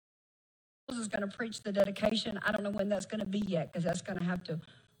is going to preach the dedication. I don't know when that's going to be yet, because we're going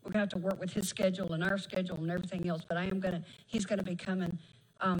to have to work with his schedule and our schedule and everything else. But he's going to be coming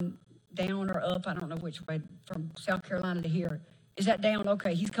down or up. I don't know which way, from South Carolina to here. Is that down?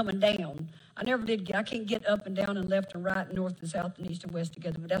 Okay, he's coming down. I can't get up and down and left and right and north and south and east and west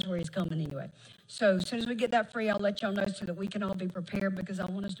together, but that's where he's coming anyway. So as soon as we get that free, I'll let y'all know so that we can all be prepared, because I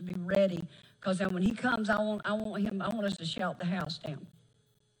want us to be ready. Because then when he comes, I want us to shout the house down.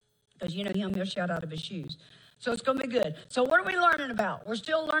 Because you know him, he'll shout out of his shoes. So it's going to be good. So what are we learning about? We're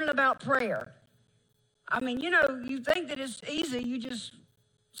still learning about prayer. I mean, you think that it's easy. You just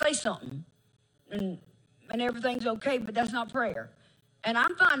say something and everything's okay, but that's not prayer. And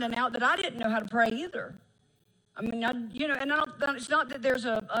I'm finding out that I didn't know how to pray either. I mean, it's not that there's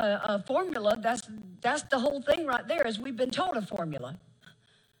a formula. That's the whole thing right there, is we've been told a formula.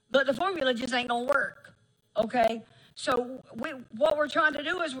 But the formula just ain't going to work, okay? So what we're trying to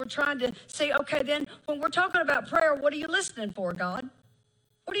do is we're trying to say, okay, then when we're talking about prayer, what are you listening for, God?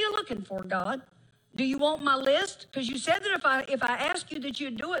 What are you looking for, God? Do you want my list? Because you said that if I ask you that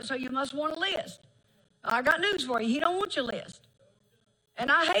you'd do it, so you must want a list. I got news for you. He don't want your list.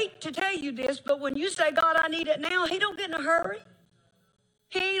 And I hate to tell you this, but when you say, God, I need it now, he don't get in a hurry.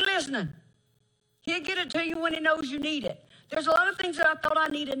 He ain't listening. He'll get it to you when he knows you need it. There's a lot of things that I thought I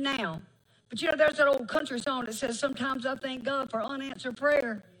needed now. But there's that old country song that says, sometimes I thank God for unanswered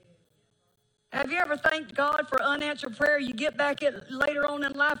prayer. Have you ever thanked God for unanswered prayer? You get back later on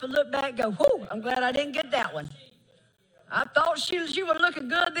in life and look back and go, whoo, I'm glad I didn't get that one. I thought she was looking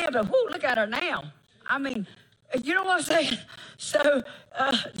good then, but whoo, look at her now. I mean, you know what I'm saying? So,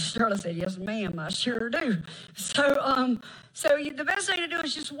 Shirley said, yes, ma'am, I sure do. So the best thing to do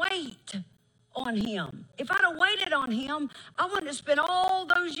is just wait on him. If I'd have waited on him, I wouldn't have spent all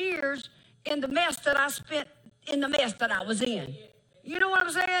those years in the mess that I spent in the mess that I was in. You know what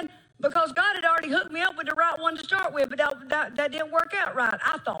I'm saying? Because God had already hooked me up with the right one to start with, but that didn't work out right,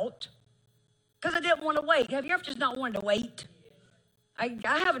 I thought. Because I didn't want to wait. Have you ever just not wanted to wait? I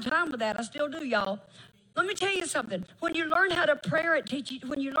have a time with that. I still do, y'all. Let me tell you something. When you learn how to pray, it teaches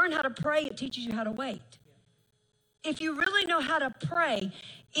you how to wait. If you really know how to pray,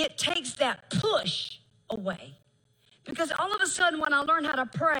 it takes that push away. Because all of a sudden, when I learn how to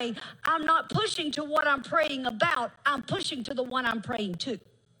pray, I'm not pushing to what I'm praying about. I'm pushing to the one I'm praying to.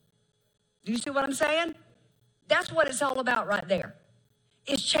 Do you see what I'm saying? That's what it's all about right there.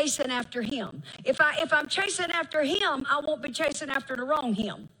 It's chasing after him. If I'm chasing after him, I won't be chasing after the wrong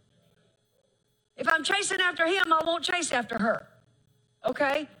him. If I'm chasing after him, I won't chase after her.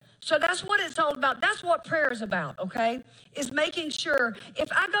 Okay? So that's what it's all about. That's what prayer is about, okay? Is making sure,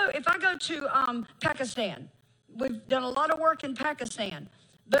 if I go to Pakistan, we've done a lot of work in Pakistan,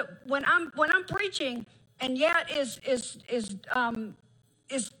 but when I'm preaching, and Yat is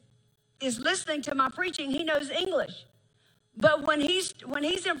listening to my preaching, he knows English. But when he's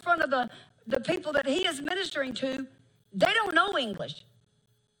in front of the people that he is ministering to, they don't know English.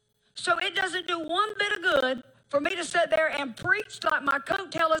 So it doesn't do one bit of good for me to sit there and preach like my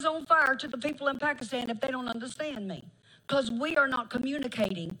coattail is on fire to the people in Pakistan if they don't understand me. Because we are not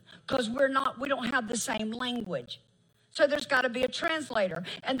communicating, because we don't have the same language. So there's got to be a translator.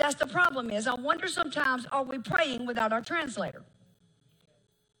 And that's the problem is, I wonder sometimes, are we praying without our translator?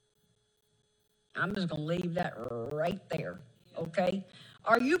 I'm just going to leave that right there, okay?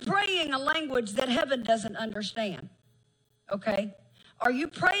 Are you praying a language that heaven doesn't understand, okay? Are you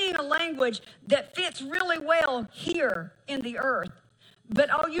praying a language that fits really well here in the earth? But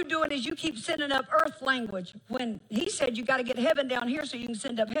all you're doing is you keep sending up earth language when he said you got to get heaven down here so you can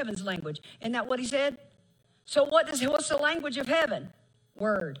send up heaven's language. Isn't that what he said? So what's the language of heaven?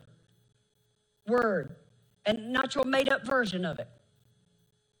 Word. Word. And not your made-up version of it.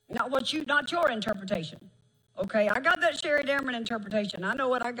 Not your interpretation. Okay, I got that Sherry Damron interpretation. I know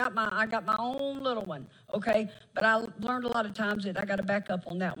what I got my own little one, okay? But I learned a lot of times that I got to back up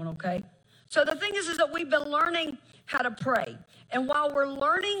on that one, okay? So the thing is that we've been learning how to pray. And while we're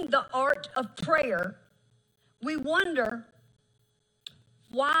learning the art of prayer, we wonder,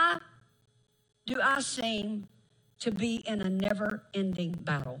 why do I seem to be in a never-ending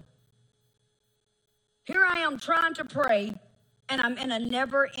battle? Here I am trying to pray, and I'm in a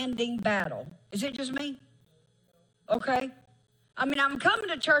never-ending battle. Is it just me? Okay? I mean, I'm coming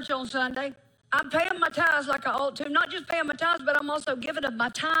to church on Sunday. I'm paying my tithes like I ought to. Not just paying my tithes, but I'm also giving of my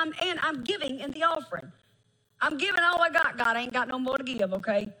time, and I'm giving in the offering. I'm giving all I got. God ain't got no more to give,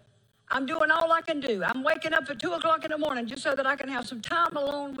 okay? I'm doing all I can do. I'm waking up at 2 o'clock in the morning just so that I can have some time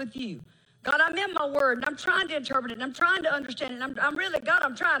alone with you. God, I'm in my word, and I'm trying to interpret it, and I'm trying to understand it. I'm really, God,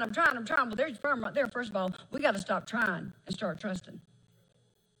 I'm trying. Well, there's your problem right there. First of all, we got to stop trying and start trusting.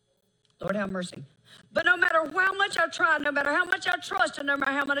 Lord, have mercy. But no matter how much I try, no matter how much I trust, and no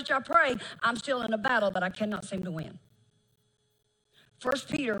matter how much I pray, I'm still in a battle that I cannot seem to win. 1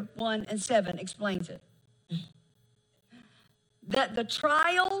 Peter 1:7 explains it. That the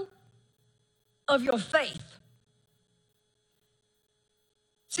trial of your faith.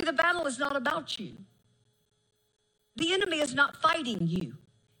 See, the battle is not about you. The enemy is not fighting you.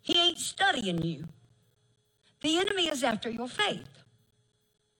 He ain't studying you. The enemy is after your faith.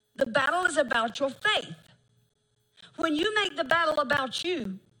 The battle is about your faith. When you make the battle about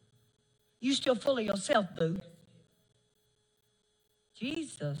you, you still full of yourself, boo.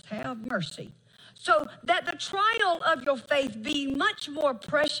 Jesus, have mercy. So that the trial of your faith be much more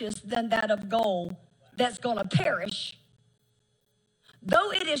precious than that of gold that's going to perish,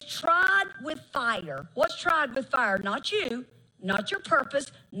 though it is tried with fire. What's tried with fire? Not you, not your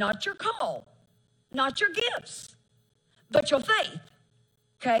purpose, not your call, not your gifts, but your faith.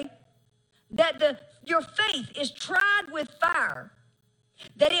 Okay? That your faith is tried with fire,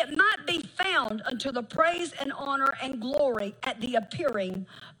 that it might be found unto the praise and honor and glory at the appearing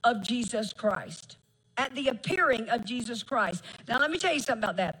of Jesus Christ. At the appearing of Jesus Christ. Now, let me tell you something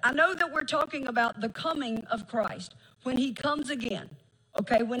about that. I know that we're talking about the coming of Christ, when he comes again,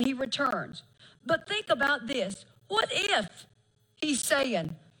 okay, when he returns. But think about this. What if he's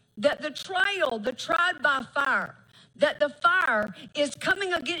saying that the tried by fire, that the fire is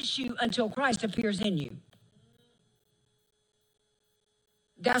coming against you until Christ appears in you?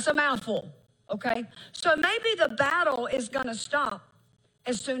 That's a mouthful, okay? So maybe the battle is going to stop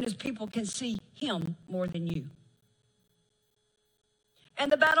as soon as people can see him more than you.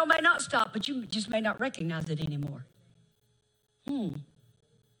 And the battle may not stop, but you just may not recognize it anymore. Wouldn't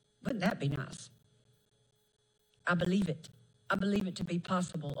that be nice? I believe it. I believe it to be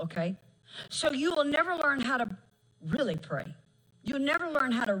possible, okay? So you will never learn how to really pray. You'll never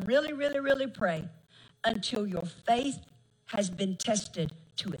learn how to really, really, really pray until your faith has been tested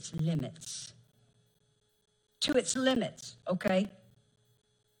to its limits. To its limits, okay?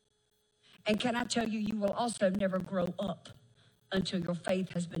 And can I tell you, you will also never grow up until your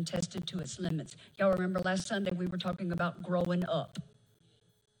faith has been tested to its limits. Y'all remember last Sunday we were talking about growing up,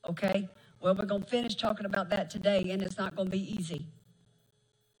 okay? Well, we're going to finish talking about that today, and it's not going to be easy.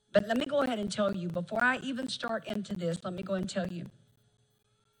 But let me go ahead and tell you, before I even start into this, let me go ahead and tell you.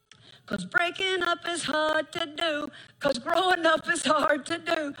 Because breaking up is hard to do, because growing up is hard to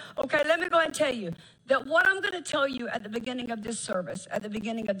do. Okay, let me go ahead and tell you that what I'm going to tell you at the beginning of this service, at the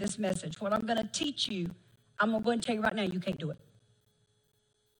beginning of this message, what I'm going to teach you, I'm going to tell you right now, you can't do it.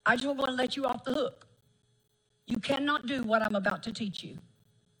 I just want to let you off the hook. You cannot do what I'm about to teach you,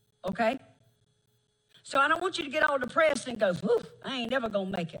 okay? So I don't want you to get all depressed and go, whew, I ain't never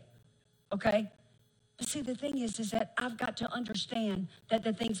going to make it, okay? But see, the thing is that I've got to understand that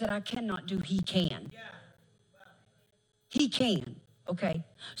the things that I cannot do, he can. He can, okay?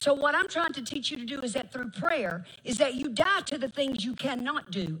 So what I'm trying to teach you to do is that through prayer, is that you die to the things you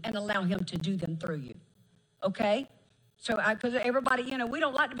cannot do and allow him to do them through you, okay? So because everybody, we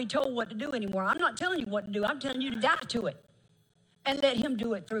don't like to be told what to do anymore. I'm not telling you what to do. I'm telling you to die to it and let him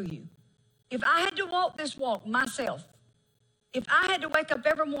do it through you. If I had to walk this walk myself, if I had to wake up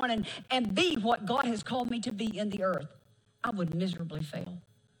every morning and be what God has called me to be in the earth, I would miserably fail.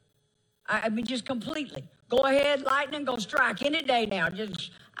 I mean, just completely. Go ahead, lightning, go strike any day now.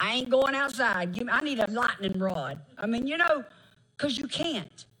 I ain't going outside. I need a lightning rod. I mean, because you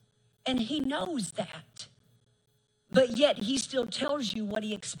can't. And he knows that. But yet he still tells you what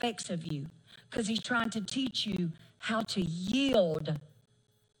he expects of you, because he's trying to teach you how to yield,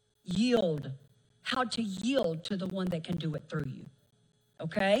 how to yield to the one that can do it through you.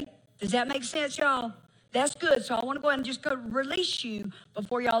 Okay? Does that make sense, y'all? That's good. So I want to go ahead and just go release you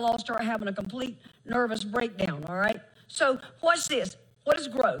before y'all all start having a complete nervous breakdown, all right? So watch this. What is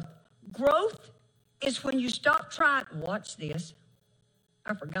growth? Growth is when you stop trying. Watch this.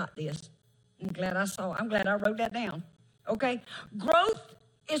 I forgot this. I'm glad I wrote that down. Okay? Growth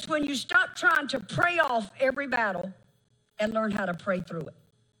is when you stop trying to pray off every battle and learn how to pray through it.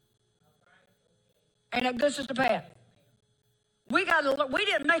 Ain't that good, Sister Pat? We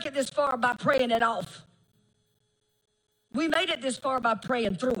didn't make it this far by praying it off. We made it this far by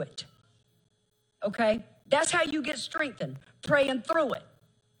praying through it. Okay? That's how you get strengthened, praying through it.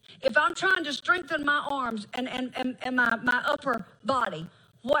 If I'm trying to strengthen my arms and my upper body,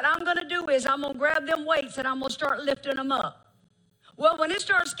 what I'm going to do is I'm going to grab them weights and I'm going to start lifting them up. Well, when it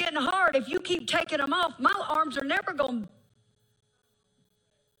starts getting hard, if you keep taking them off, my arms are never going to,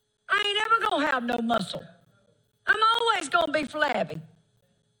 I ain't ever going to have no muscle. I'm always going to be flabby.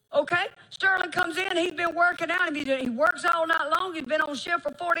 Okay? Sterling comes in, he's been working out. He works all night long. He's been on shift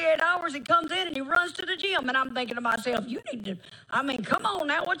for 48 hours. He comes in and he runs to the gym. And I'm thinking to myself, you need to, come on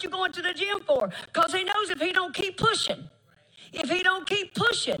now, what you going to the gym for? Because he knows if he don't keep pushing,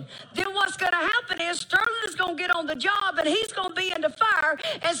 then what's going to happen is Sterling is going to get on the job and he's going to be in the fire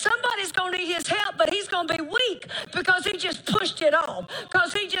and somebody's going to need his help, but he's going to be weak because he just pushed it off.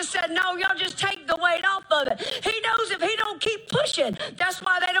 Because he just said, no, y'all just take the weight off of it. He knows if he don't keep pushing, that's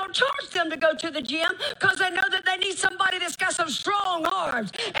why they don't charge them to go to the gym, because they know that they need somebody that's got some strong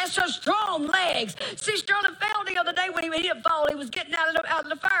arms and some strong legs. See, Sterling fell the other day when he didn't fall. He was getting out of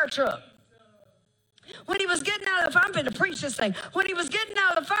the fire truck. When he was getting out of the fire, I'm going to preach this thing. When he was getting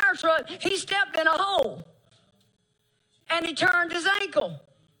out of the fire truck, he stepped in a hole. And he turned his ankle.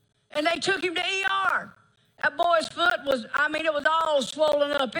 And they took him to ER. That boy's foot was, it was all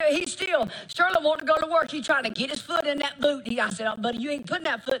swollen up. Sterling wanted to go to work. He tried to get his foot in that boot. I said, oh, buddy, you ain't putting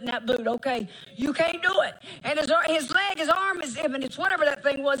that foot in that boot, okay? You can't do it. And his leg, his arm, it's whatever that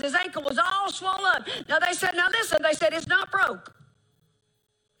thing was, his ankle was all swollen up. Now, they said, it's not broke.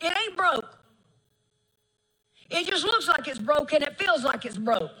 It ain't broke. It just looks like it's broke and it feels like it's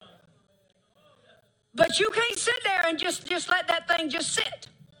broke. But you can't sit there and just let that thing just sit.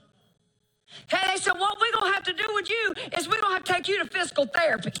 Hey, they said, what we're going to have to do with you is we're going to have to take you to physical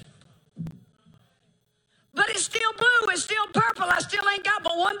therapy. But it's still blue. It's still purple. I still ain't got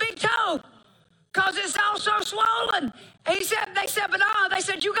but one big toe because it's all so swollen. They said,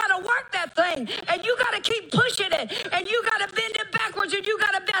 you got to work that thing, and you got to keep pushing it, and you got to bend it backwards, and you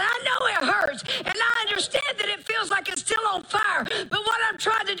got to bend. I know it hurts, and I understand that it feels like it's still on fire, but what I'm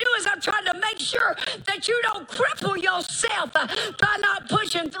trying to do is I'm trying to make sure that you don't cripple yourself by not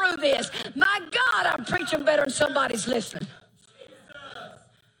pushing through this. My God, I'm preaching better than somebody's listening.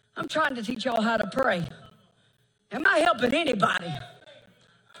 I'm trying to teach y'all how to pray. Am I helping anybody?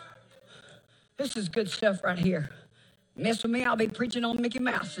 This is good stuff right here. Mess with me, I'll be preaching on Mickey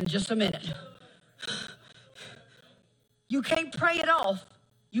Mouse in just a minute. You can't pray it off.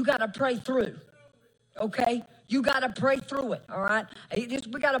 You got to pray through. Okay? You got to pray through it. All right?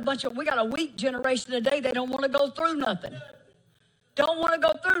 We got a weak generation today. They don't want to go through nothing. Don't want to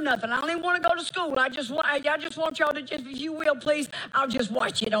go through nothing. I don't even want to go to school. I just want y'all to just, if you will, please, I'll just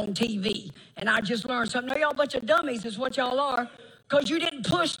watch it on TV. And I just learn something. No, y'all a bunch of dummies is what y'all are. Because you didn't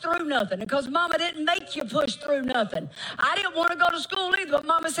push through nothing. Because Mama didn't make you push through nothing. I didn't want to go to school either. But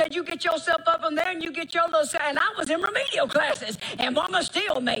Mama said, you get yourself up in there and you get your little... And I was in remedial classes. And Mama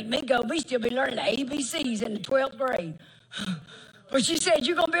still made me go. We still be learning the ABCs in the 12th grade. But she said,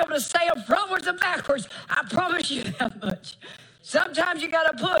 you're going to be able to say them frontwards and backwards. I promise you that much. Sometimes you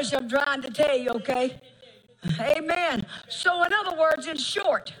got to push. I'm trying to tell you, okay? Amen. So in other words, in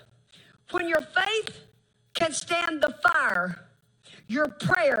short, when your faith can stand the fire, your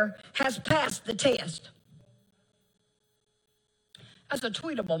prayer has passed the test. That's a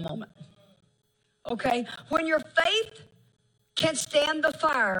tweetable moment. Okay? When your faith can stand the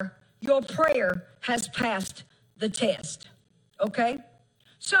fire, your prayer has passed the test. Okay?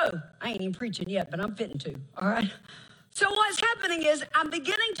 So, I ain't even preaching yet, but I'm fitting to. All right? So what's happening is I'm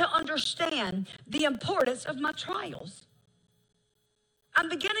beginning to understand the importance of my trials. I'm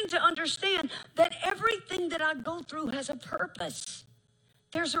beginning to understand that everything that I go through has a purpose.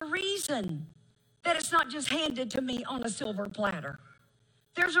 There's a reason that it's not just handed to me on a silver platter.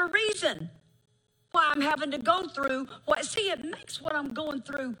 There's a reason why I'm having to go through what. See, it makes what I'm going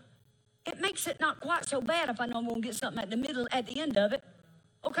through, it makes it not quite so bad if I know I'm going to get something at the end of it.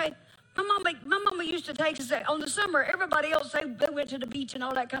 Okay? My mama used to take us on the summer. Everybody else, they went to the beach and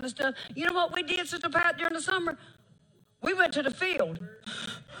all that kind of stuff. You know what we did, Sister Pat, during the summer? We went to the field.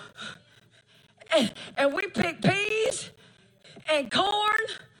 And we picked peas and corn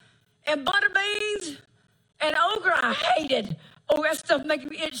and butter beans and okra. I hated. Oh, that stuff makes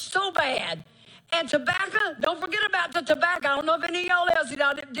me itch so bad. And tobacco, don't forget about the tobacco. I don't know if any of y'all else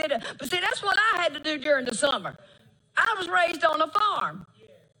did it. But see, that's what I had to do during the summer. I was raised on a farm.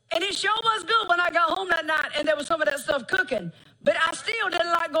 And it sure was good when I got home that night and there was some of that stuff cooking. But I still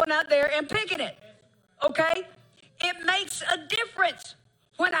didn't like going out there and picking it. Okay? It makes a difference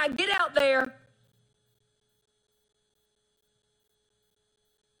when I get out there.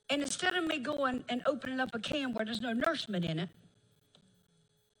 And instead of me going and opening up a can where there's no nourishment in it,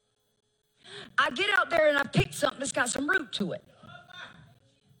 I get out there and I pick something that's got some root to it.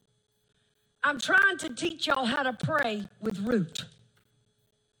 I'm trying to teach y'all how to pray with root.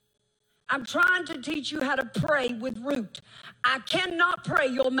 I'm trying to teach you how to pray with root. I cannot pray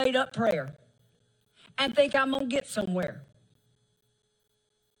your made-up prayer and think I'm going to get somewhere.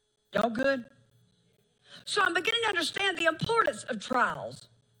 Y'all good? So I'm beginning to understand the importance of trials.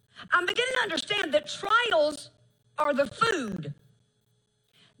 I'm beginning to understand that trials are the food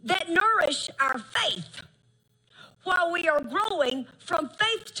that nourish our faith while we are growing from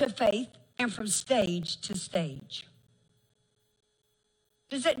faith to faith and from stage to stage.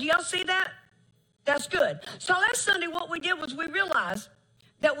 Do y'all see that? That's good. So last Sunday, what we did was we realized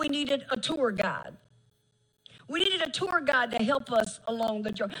that we needed a tour guide. We needed a tour guide to help us along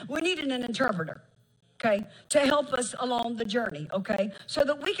the journey. We needed an interpreter, okay, to help us along the journey, okay, so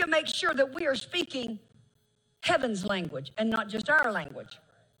that we can make sure that we are speaking heaven's language and not just our language,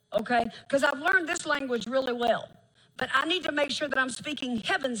 okay? Because I've learned this language really well, but I need to make sure that I'm speaking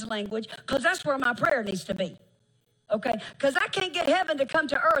heaven's language because that's where my prayer needs to be, okay? Because I can't get heaven to come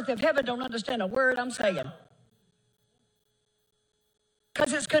to earth if heaven don't understand a word I'm saying.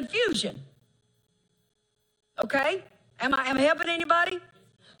 Because it's confusion. Okay? Am I helping anybody?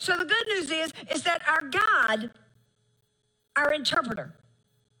 So the good news is that our God, our interpreter,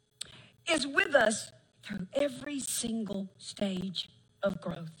 is with us through every single stage of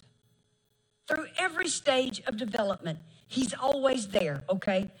growth. Through every stage of development. He's always there,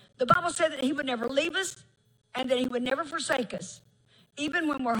 okay? The Bible said that he would never leave us and that he would never forsake us. Even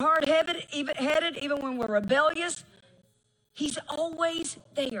when we're hard-headed, even when we're rebellious, he's always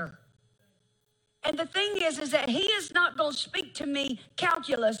there. And the thing is that he is not going to speak to me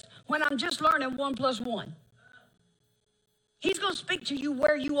calculus when I'm just learning 1 + 1. He's going to speak to you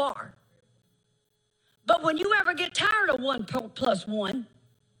where you are. But when you ever get tired of 1 + 1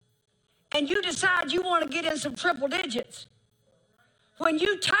 and you decide you want to get in some triple digits, when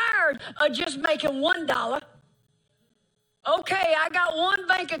you tired of just making $1, okay, I got one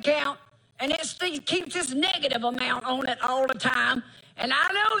bank account and it keeps this negative amount on it all the time. And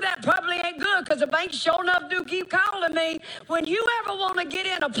I know that probably ain't good because the bank sure enough do keep calling me. When you ever want to get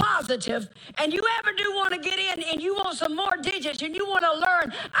in a positive and you ever do want to get in and you want some more digits and you want to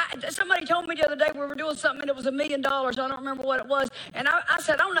learn. Somebody told me the other day we were doing something and it was $1 million. I don't remember what it was. And I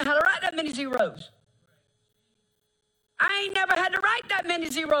said, I don't know how to write that many zeros. I ain't never had to write that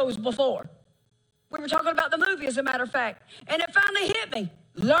many zeros before. We were talking about the movie, as a matter of fact. And it finally hit me.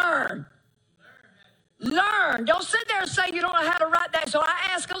 Learn. Learn. Don't sit there and say you don't know how to write that. So I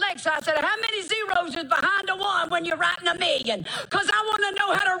asked Alexa, I said, how many zeros is behind a 1 when you're writing a million? Because I want to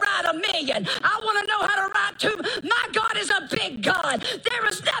know how to write a million. I want to know how to write 2. My God is a big God. There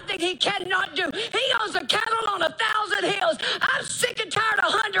is nothing he cannot do. He owns a cattle on 1,000 hills. I'm sick and tired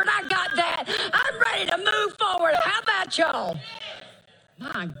of 100. I got that. I'm ready to move forward. How about y'all?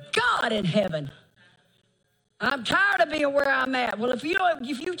 My God in heaven. I'm tired of being where I'm at. Well, if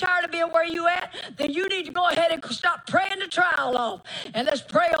you're tired of being where you at, then you need to go ahead and stop praying the trial off. And let's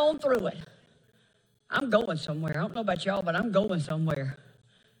pray on through it. I'm going somewhere. I don't know about y'all, but I'm going somewhere.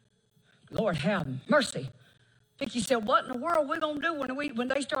 Lord have mercy. Vicki said, what in the world are we going to do when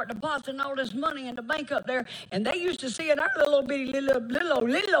they start depositing all this money in the bank up there? And they used to see in our little bitty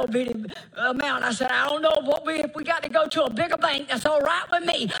amount. I said, I don't know if we got to go to a bigger bank. That's all right with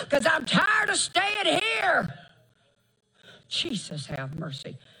me because I'm tired of staying here. Jesus have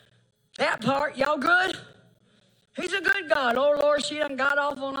mercy. That part, y'all good? He's a good God. Oh, Lord, she done got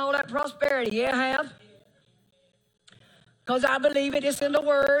off on all that prosperity. Yeah, I have. Because I believe it. It's in the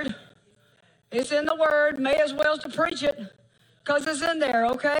Word. It's in the Word. May as well to preach it. Because it's in there,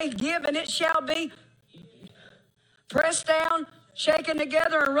 okay? Give and it shall be pressed down, shaken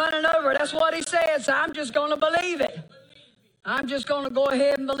together, and running over. That's what he said. So I'm just going to believe it. I'm just going to go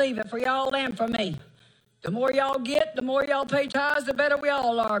ahead and believe it for y'all and for me. The more y'all get, the more y'all pay tithes, the better we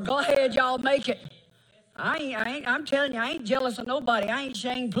all are. Go ahead, y'all, make it. I'm telling you, I ain't jealous of nobody. I ain't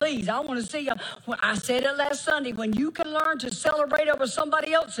ashamed, please. I want to see you. I said it last Sunday, when you can learn to celebrate over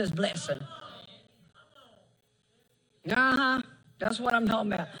somebody else's blessing. That's what I'm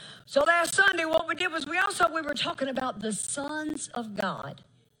talking about. So last Sunday, what we did was we were talking about the sons of God.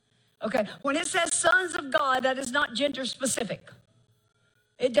 Okay, when it says sons of God, that is not gender specific.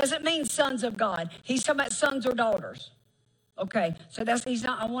 It doesn't mean sons of God. He's talking about sons or daughters. Okay, so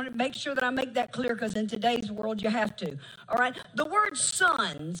I want to make sure that I make that clear because in today's world you have to. All right, the word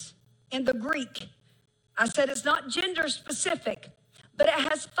sons in the Greek, I said it's not gender specific, but it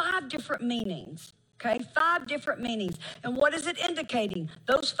has 5 different meanings. Okay, 5 different meanings. And what is it indicating?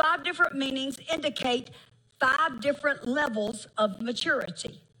 Those 5 different meanings indicate 5 different levels of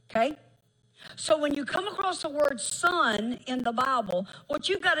maturity. Okay? So when you come across the word son in the Bible, what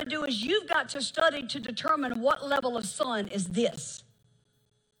you've got to do is you've got to study to determine what level of son is this.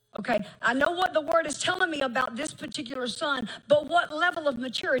 Okay, I know what the word is telling me about this particular son, but what level of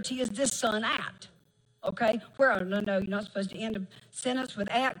maturity is this son at? Okay, no, you're not supposed to end a sentence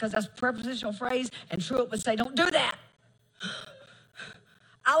with at because that's a prepositional phrase, and Truett would say, don't do that.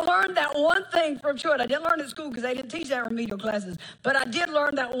 I learned that one thing from Truett. I didn't learn it at school because they didn't teach that in remedial classes. But I did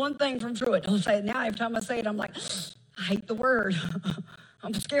learn that one thing from Truett. Don't say it now. Every time I say it, I'm like, I hate the word.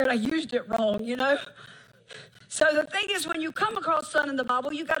 I'm scared I used it wrong, you know? So the thing is, when you come across son in the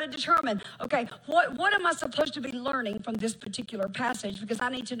Bible, you got to determine, okay, what am I supposed to be learning from this particular passage? Because I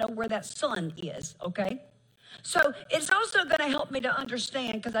need to know where that son is, okay? So it's also going to help me to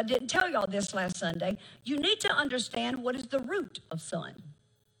understand, because I didn't tell y'all this last Sunday, you need to understand what is the root of son.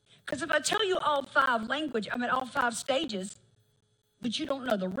 Because if I tell you all five stages, but you don't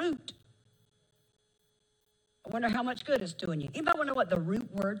know the root, I wonder how much good it's doing you. Anybody want to know what the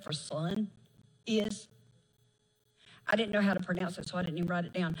root word for son is? I didn't know how to pronounce it, so I didn't even write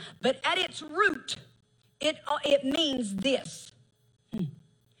it down. But at its root, it means this.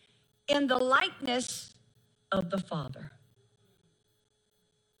 In the likeness of the Father.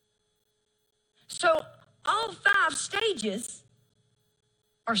 So all five stages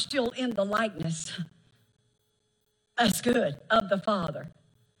are still in the likeness. That's good, of the Father.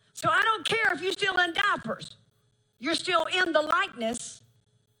 So I don't care if you're still in diapers. You're still in the likeness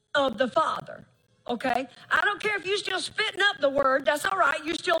of the Father. Okay? I don't care if you're still spitting up the word. That's all right.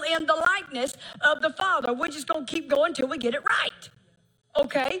 You're still in the likeness of the Father. We're just going to keep going until we get it right.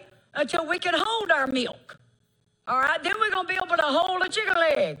 Okay? Until we can hold our milk. All right? Then we're going to be able to hold a chicken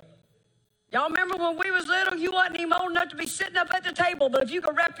leg. Y'all remember when we was little, you wasn't even old enough to be sitting up at the table, but if you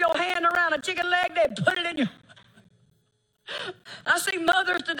could wrap your hand around a chicken leg, they'd put it in your... I see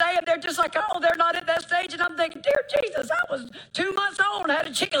mothers today, and they're just like, oh, they're not at that stage, and I'm thinking, dear Jesus, I was 2 months old and had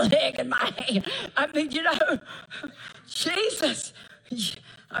a chicken leg in my hand. I mean, you know, Jesus.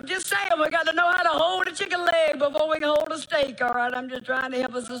 I'm just saying, we got to know how to hold a chicken leg before we can hold a steak, all right? I'm just trying to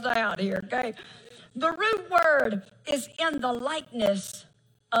help us out here, okay? The root word is in the likeness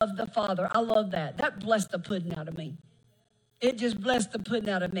of the Father. I love that. That blessed the pudding out of me. It just blessed the pudding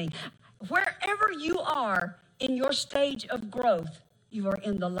out of me. Wherever you are in your stage of growth, you are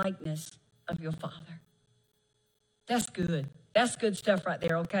in the likeness of your Father. That's good. That's good stuff right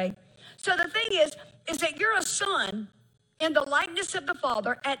there, okay? So the thing is that you're a son in the likeness of the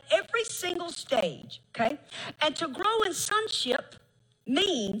Father at every single stage, okay? And to grow in sonship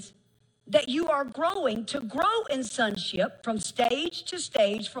means that you are growing. To grow in sonship from stage to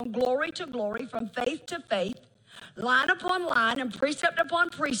stage, from glory to glory, from faith to faith, line upon line and precept upon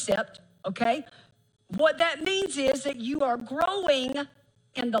precept, okay? What that means is that you are growing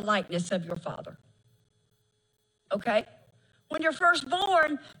in the likeness of your Father, okay? When you're first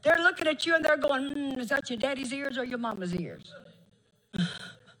born, they're looking at you and they're going, is that your daddy's ears or your mama's ears?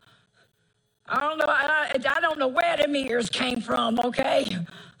 I don't know. I don't know where them ears came from, okay?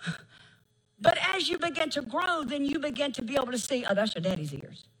 But as you begin to grow, then you begin to be able to see, oh, that's your daddy's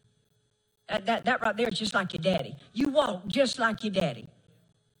ears. That right there is just like your daddy. You walk just like your daddy.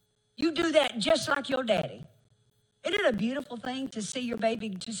 You do that just like your daddy. Isn't it a beautiful thing to see your baby,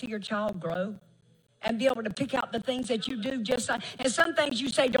 to see your child grow and be able to pick out the things that you do just like, and some things you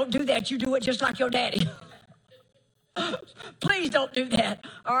say, don't do that, you do it just like your daddy. Please don't do that,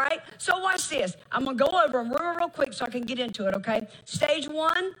 all right? So watch this. I'm going to go over them real quick so I can get into it, okay? Stage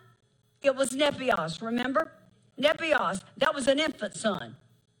 1, it was Nepios, remember? Nepios, that was an infant son,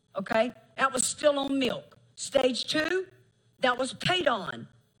 okay? That was still on milk. Stage 2, that was Padon,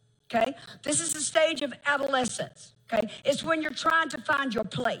 okay? This is the stage of adolescence, okay? It's when you're trying to find your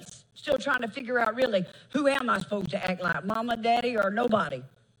place, still trying to figure out really, who am I supposed to act like, mama, daddy, or nobody?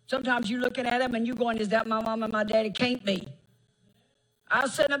 Sometimes you're looking at them and you're going, is that my mama and my daddy? Can't be. I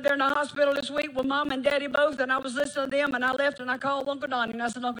was sitting up there in the hospital this week with mom and daddy both, and I was listening to them, and I left and I called Uncle Donnie, and I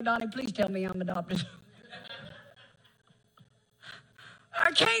said, Uncle Donnie, please tell me I'm adopted.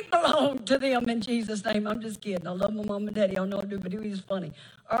 I can't belong to them in Jesus' name. I'm just kidding. I love my mom and daddy. I don't know what to do, but he was funny.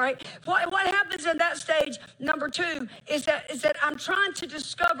 All right? What happens in that stage, number 2, is that I'm trying to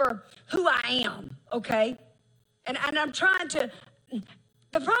discover who I am, okay? And I'm trying to...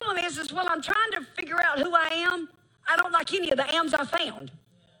 The problem is while I'm trying to figure out who I am, I don't like any of the ams I found.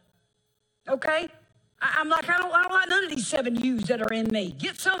 Okay? I'm like, I don't like none of these 7 U's that are in me.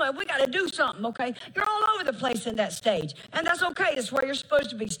 Get some of it. We got to do something, okay? You're all over the place in that stage. And that's okay. It's where you're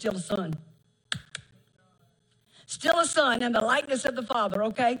supposed to be, still a son. Still a son in the likeness of the Father,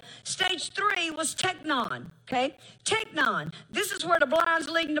 okay? Stage 3 was Teknon, okay? Teknon. This is where the blind's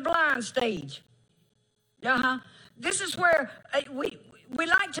leading the blind stage. Uh-huh. This is where we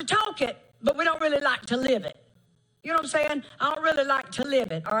like to talk it, but we don't really like to live it. You know what I'm saying? I don't really like to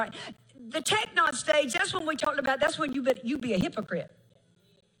live it, all right? The Teknon stage, that's when we talked about, that's when you be a hypocrite.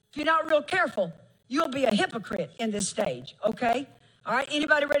 If you're not real careful, you'll be a hypocrite in this stage, okay? All right,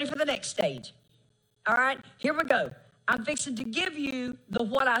 anybody ready for the next stage? All right, here we go. I'm fixing to give you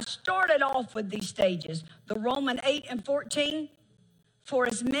what I started off with these stages. The Roman 8 and 14. For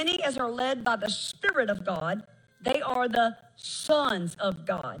as many as are led by the Spirit of God, they are the sons of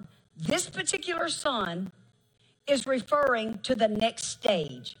God. This particular son is referring to the next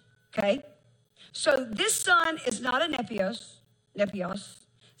stage, okay? So this son is not a nepios.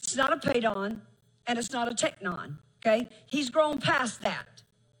 It's not a paidon, and it's not a teknon, okay? He's grown past that.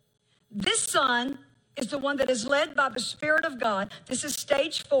 This son is the one that is led by the Spirit of God. This is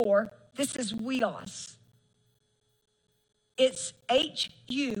stage 4. This is weos. It's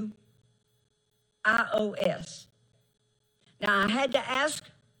Huios. Now, I had to ask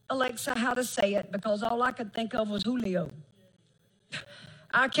Alexa how to say it because all I could think of was Julio.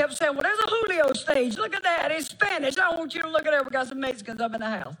 I kept saying, well, there's a Julio stage. Look at that. It's Spanish. I want you to look at it. We got some Mexicans up in the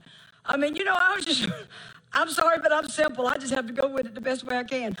house. I mean, I'm sorry, but I'm simple. I just have to go with it the best way I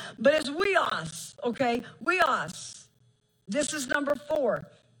can. But it's weos, okay? Weos. This is number 4.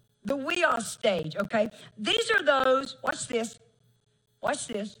 The weos stage, okay? These are those, watch this.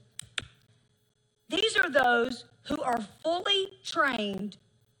 These are those who are fully trained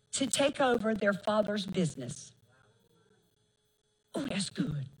to take over their father's business. Oh, that's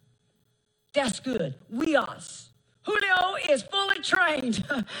good. That's good. Weos. Julio is fully trained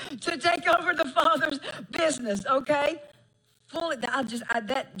to take over the father's business, okay?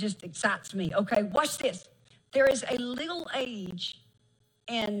 That just excites me, okay? Watch this. There is a legal age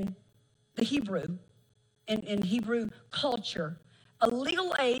in the Hebrew, in Hebrew culture, a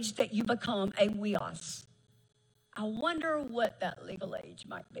legal age that you become a weos. I wonder what that legal age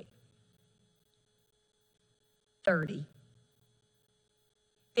might be. 30.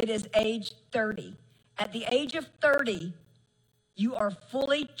 It is age 30. At the age of 30, you are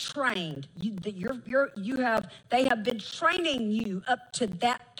fully trained. They have been training you up to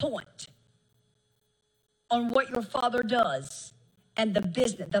that point on what your father does and the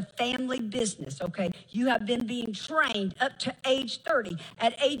business, the family business, okay? You have been being trained up to age 30.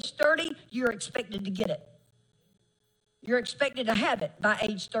 At age 30, you're expected to get it. You're expected to have it by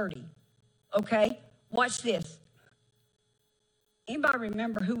age 30, okay? Watch this. Anybody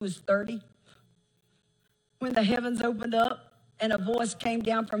remember who was 30? When the heavens opened up and a voice came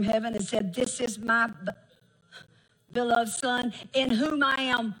down from heaven and said, this is my beloved son in whom I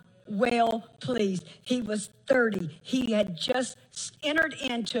am well pleased. He was 30. He had just entered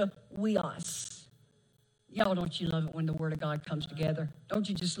into weos. Y'all, don't you love it when the word of God comes together? Don't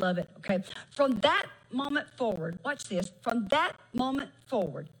you just love it? Okay. From that moment forward, watch this. From that moment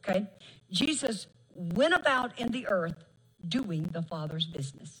forward, okay, Jesus went about in the earth doing the Father's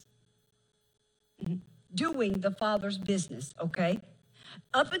business. Mm-hmm. Doing the Father's business, okay?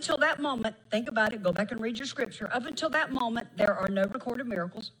 Up until that moment, think about it, go back and read your scripture. Up until that moment, there are no recorded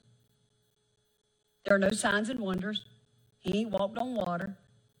miracles. There are no signs and wonders. He ain't walked on water.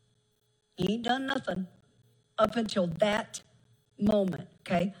 He ain't done nothing up until that moment,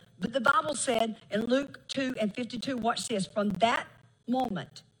 okay? But the Bible said in Luke 2 and 52, watch this, from that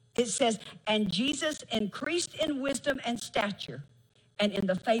moment, it says, and Jesus increased in wisdom and stature and in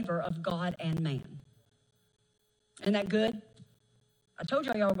the favor of God and man. Isn't that good? I told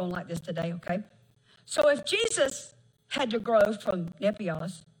y'all were going to like this today, okay? So if Jesus had to grow from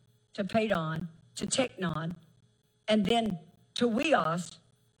nepios to paidon to teknon and then to weos,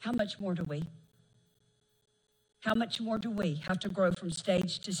 how much more do we? How much more do we have to grow from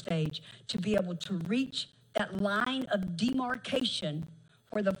stage to stage to be able to reach that line of demarcation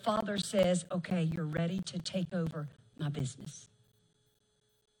where the Father says, okay, you're ready to take over my business.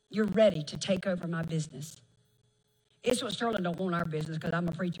 You're ready to take over my business. It's what Sterling don't want our business because I'm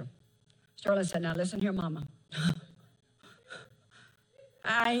a preacher. Sterling said, now listen here, Mama.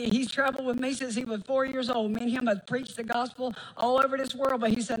 He's traveled with me since he was 4 years old. Me and him have preached the gospel all over this world. But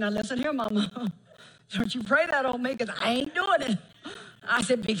he said, now listen here, Mama. Don't you pray that on me because I ain't doing it. I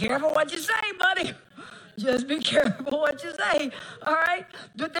said, be careful what you say, buddy. Just be careful what you say, all right?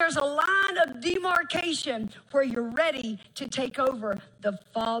 But there's a line of demarcation where you're ready to take over the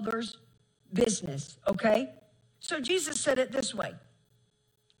Father's business, okay? So Jesus said it this way,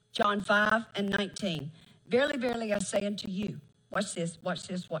 John 5 and 19. Verily, verily, I say unto you, watch this, watch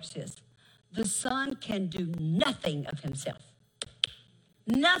this, watch this. The Son can do nothing of himself.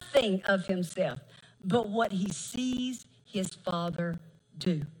 Nothing of himself, but what he sees his Father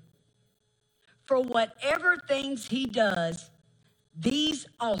do. For whatever things he does, these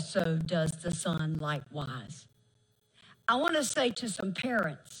also does the Son likewise. I want to say to some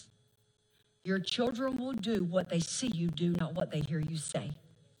parents, your children will do what they see you do, not what they hear you say.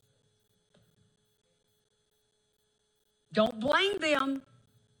 Don't blame them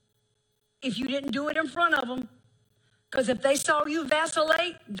if you didn't do it in front of them. Because if they saw you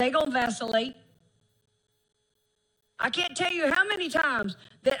vacillate, they going to vacillate. I can't tell you how many times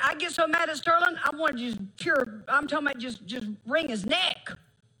that I get so mad at Sterling, I want to I'm talking about just wring his neck.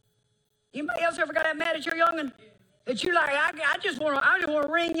 Anybody else ever got that mad at your young'un? That you like, I just want to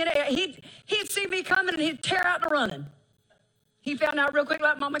wring your neck. He'd see me coming and he'd tear out the running. He found out real quick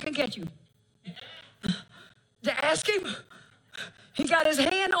like Mama can catch you. To ask him, he got his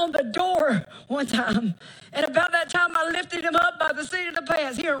hand on the door one time. And about that time, I lifted him up by the seat of the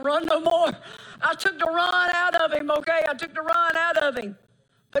pants. He didn't run no more. I took the run out of him, okay? I took the run out of him.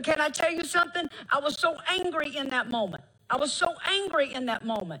 But can I tell you something? I was so angry in that moment.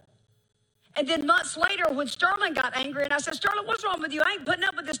 And then months later, when Sterling got angry, and I said, Sterling, what's wrong with you? I ain't putting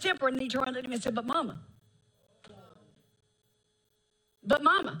up with this temper. And he turned at me and said, but Mama.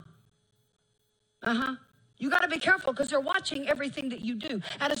 You got to be careful because they're watching everything that you do.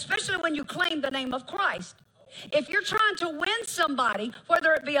 And especially when you claim the name of Christ. If you're trying to win somebody,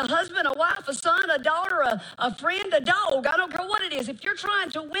 whether it be a husband, a wife, a son, a daughter, a friend, a dog, I don't care what it is. If you're trying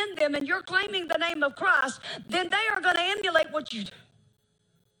to win them and you're claiming the name of Christ, then they are going to emulate what you do.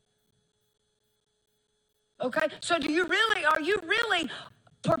 Okay? So are you really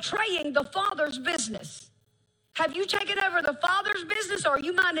portraying the Father's business? Have you taken over the Father's business or are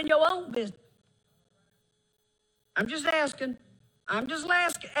you minding your own business? I'm just asking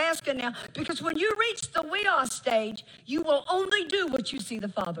now, because when you reach the weos stage, you will only do what you see the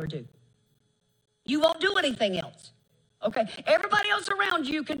Father do. You won't do anything else. Okay? Everybody else around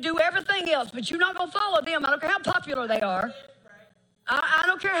you can do everything else, but you're not going to follow them. I don't care how popular they are. I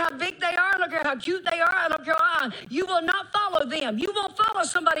don't care how big they are. I don't care how cute they are. I don't care. You will not follow them. You won't follow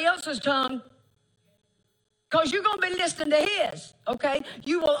somebody else's tongue because you're going to be listening to his. Okay?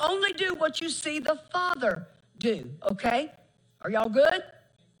 You will only do what you see the Father do. Okay? Are y'all good?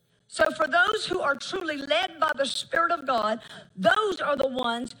 So for those who are truly led by the Spirit of God, those are the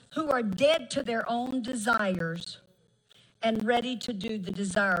ones who are dead to their own desires and ready to do the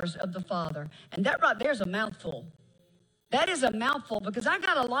desires of the Father. And that right there is a mouthful. That is a mouthful because I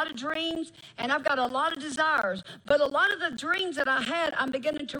got a lot of dreams and I've got a lot of desires. But a lot of the dreams that I had, I'm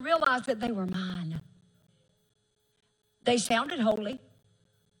beginning to realize that they were mine. They sounded holy.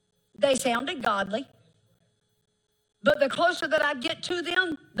 They sounded godly. But the closer that I get to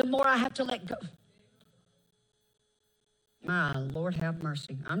them, the more I have to let go. My Lord have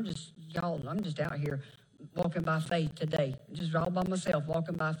mercy. I'm just out here walking by faith today. Just all by myself,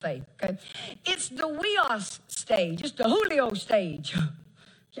 walking by faith, okay? It's the weos stage. It's the Julio stage.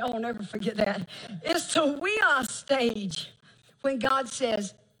 Y'all will never forget that. It's the weos stage when God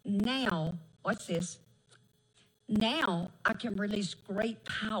says, now, watch this, now I can release great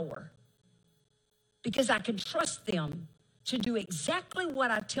power. Because I can trust them to do exactly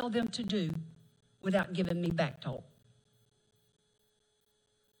what I tell them to do without giving me back talk.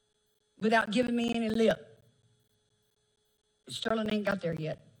 Without giving me any lip. Sterling ain't got there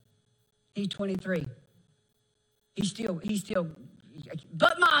yet. He's 23. He's still,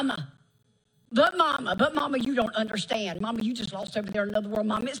 but mama, you don't understand. Mama, you just lost over there in another world.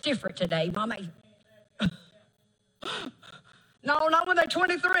 Mama, it's different today. Mama. No, not when they're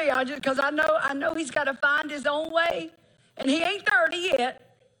 23. Because I know he's got to find his own way. And he ain't 30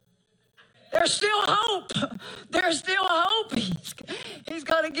 yet. There's still hope. There's still hope. He's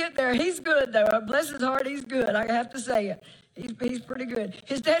going to get there. He's good, though. Bless his heart, he's good. I have to say it. He's pretty good.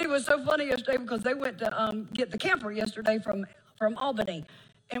 His daddy was so funny yesterday because they went to get the camper yesterday from Albany.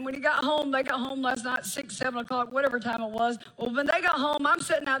 And when they got home last night, 6, 7 o'clock, whatever time it was. Well, when they got home, I'm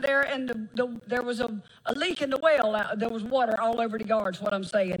sitting out there, and there was a leak in the well. There was water all over the yard, is what I'm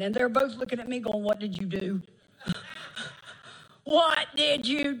saying. And they're both looking at me going, what did you do? What did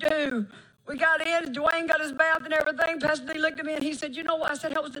you do? We got in, Dwayne got his bath and everything. Pastor D looked at me, and he said, you know what? I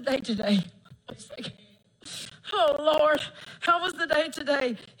said, how was the day today? I was like, oh, Lord, how was the day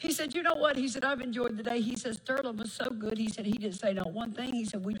today? He said, you know what? He said, I've enjoyed the day. He said, Sterling was so good. He said, he didn't say not one thing. He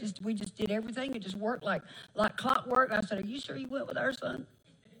said, we just did everything. It just worked like clockwork. I said, are you sure you went with our son?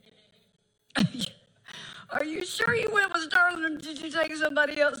 Are you sure you went with Sterling, or did you take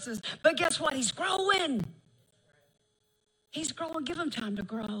somebody else's? But guess what? He's growing. He's growing. Give him time to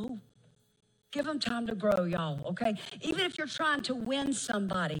grow. Give them time to grow, y'all, okay? Even if you're trying to win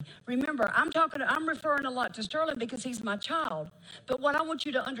somebody. Remember, I'm referring a lot to Sterling because he's my child. But what I want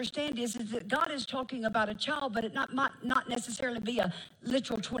you to understand is that God is talking about a child, but it might not necessarily be a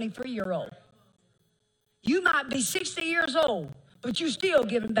literal 23-year-old. You might be 60 years old, but you still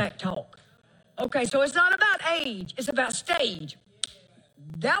giving back talk. Okay, so it's not about age, it's about stage.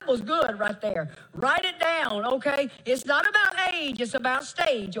 That was good right there. Write it down, okay? It's not about age, it's about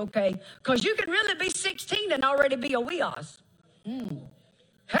stage, okay? Because you can really be 16 and already be a weos.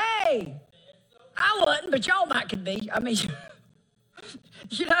 Hey, I wasn't, but y'all might could be. I mean,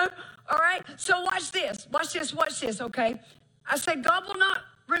 you know, all right? So watch this, okay? I said God will not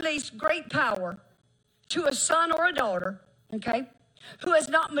release great power to a son or a daughter, okay, who has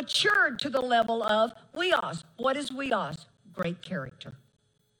not matured to the level of weos. What is weos? Great character.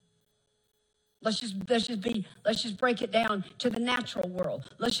 Let's just break it down to the natural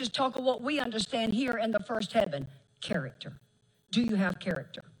world. Let's just talk of what we understand here in the first heaven. Character. Do you have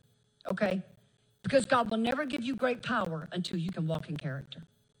character? Okay? Because God will never give you great power until you can walk in character.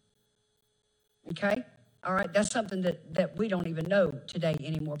 Okay? All right, that's something that we don't even know today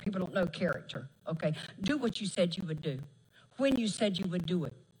anymore. People don't know character. Okay? Do what you said you would do. When you said you would do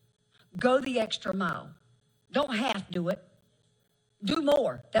it. Go the extra mile. Don't half do it. Do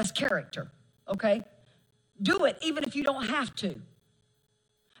more. That's character. Okay? Do it even if you don't have to.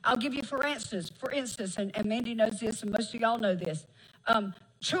 I'll give you for instance, and Mandy knows this, and most of y'all know this.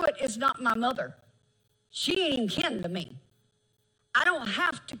 Truett is not my mother. She ain't even kin to me. I don't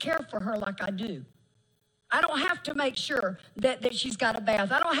have to care for her like I do. I don't have to make sure that she's got a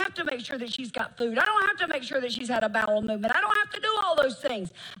bath. I don't have to make sure that she's got food. I don't have to make sure that she's had a bowel movement. I don't have to do all those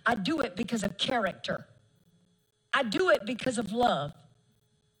things. I do it because of character. I do it because of love.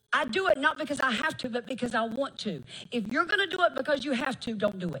 I do it not because I have to, but because I want to. If you're going to do it because you have to,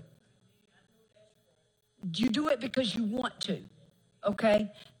 don't do it. You do it because you want to,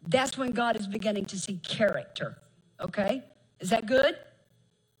 okay? That's when God is beginning to see character, okay? Is that good?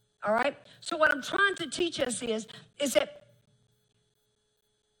 All right? So what I'm trying to teach us is that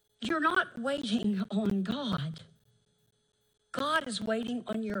you're not waiting on God. God is waiting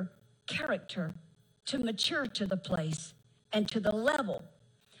on your character to mature to the place and to the level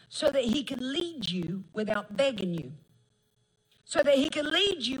so that he can lead you without begging you, so that he can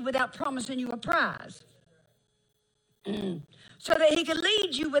lead you without promising you a prize, so that he can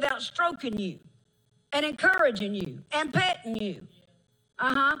lead you without stroking you and encouraging you and petting you.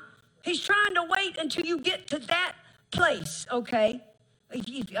 He's trying to wait until you get to that place, okay?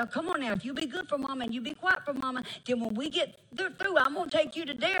 Come on now, if you be good for mama and you be quiet for mama, then when we get through, I'm going to take you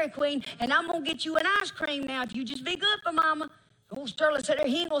to Dairy Queen and I'm going to get you an ice cream now if you just be good for mama. Old Sterling said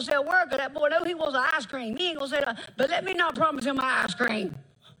he ain't going to say a word because that boy know he wants an ice cream. He ain't going to say that, but let me not promise him my ice cream.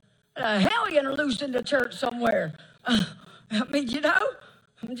 Hellion loose in the church somewhere. I mean, you know,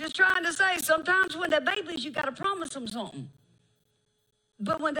 I'm just trying to say sometimes when they're babies, you got to promise them something.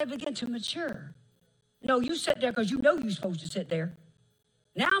 But when they begin to mature, no, you sit there because you know you're supposed to sit there.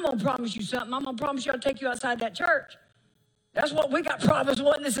 Now I'm going to promise you something. I'm going to promise you I'll take you outside that church. That's what we got promised,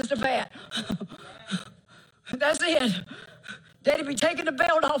 wasn't it, Sister Pat? That's it. Daddy be taking the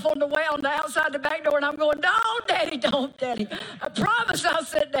belt off on the way on the outside the back door, and I'm going, no, Daddy, don't, Daddy. I promise I'll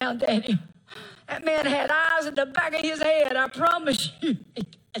sit down, Daddy. That man had eyes in the back of his head, I promise you.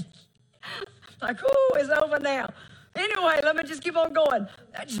 Like, ooh, it's over now. Anyway, let me just keep on going.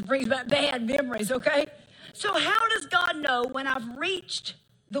 That just brings back bad memories, okay? So how does God know when I've reached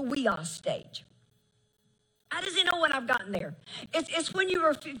the weos stage? How does he know when I've gotten there? It's when you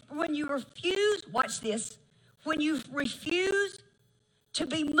refuse, watch this, when you refuse to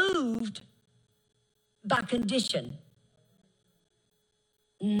be moved by condition.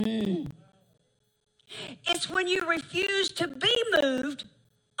 It's when you refuse to be moved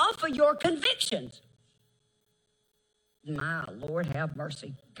off of your convictions. My Lord, have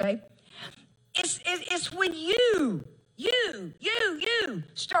mercy, okay? It's when you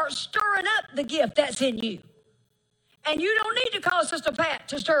start stirring up the gift that's in you. And you don't need to call Sister Pat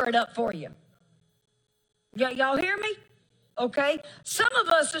to stir it up for you. Y'all hear me? Okay? Some of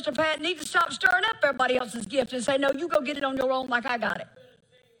us, Sister Pat, need to stop stirring up everybody else's gift and say, no, you go get it on your own like I got it.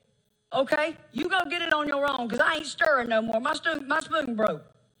 Okay? You go get it on your own because I ain't stirring no more. My spoon broke.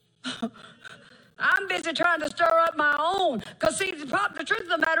 I'm busy trying to stir up my own. Because, see, the truth of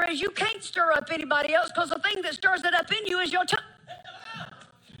the matter is you can't stir up anybody else because the thing that stirs it up in you is your tongue.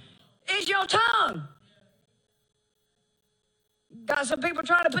 Is your tongue. Got some people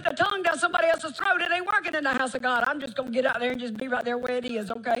trying to put their tongue down somebody else's throat. It ain't working in the house of God. I'm just going to get out there and just be right there where it is,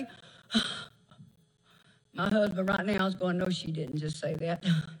 okay? My husband right now is going, no, she didn't just say that.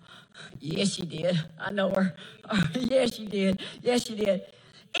 Yes, she did. I know her. Yes, she did. Yes, she did.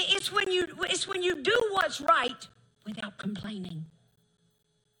 It's when you do what's right without complaining.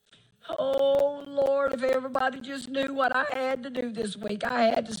 Oh, Lord, if everybody just knew what I had to do this week. I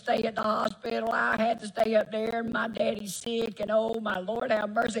had to stay at the hospital. I had to stay up there, and my daddy's sick, and oh, my Lord, have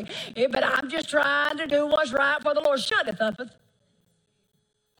mercy. But I'm just trying to do what's right for the Lord. Shut it, Thumpeth.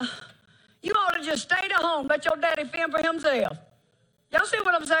 to just stay at home. Let your daddy fend for himself. Y'all see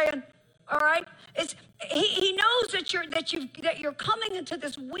what I'm saying? All right? He knows that you're coming into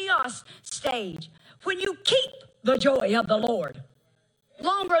this weos stage when you keep the joy of the Lord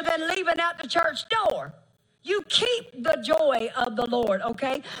longer than leaving out the church door. You keep the joy of the Lord,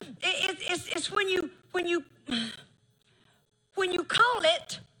 okay? It's when you call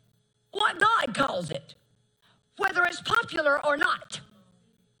it what God calls it, whether it's popular or not.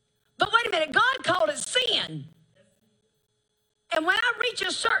 But wait a minute, God called it sin. And when I reach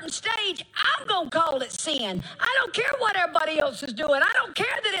a certain stage, I'm going to call it sin. I don't care what everybody else is doing. I don't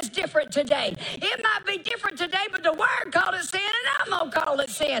care that it's different today. It might be different today, but the Word called it sin, and I'm going to call it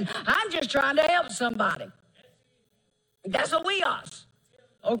sin. I'm just trying to help somebody. That's a weos,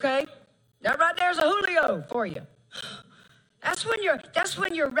 okay? That right there's a Julio for you. That's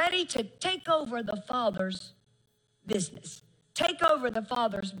when you're ready to take over the Father's business. Take over the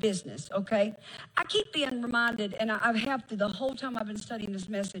Father's business, okay? I keep being reminded, and I have to the whole time I've been studying this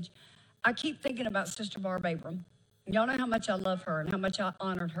message, I keep thinking about Sister Barb Abram. Y'all know how much I love her and how much I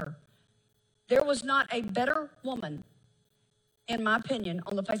honored her. There was not a better woman, in my opinion,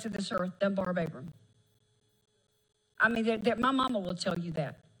 on the face of this earth than Barb Abram. I mean, my mama will tell you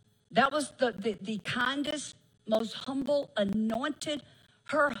that. That was the kindest, most humble, anointed.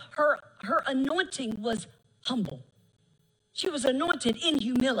 Her anointing was humble. She was anointed in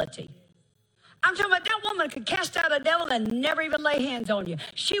humility. I'm talking about that woman could cast out a devil and never even lay hands on you.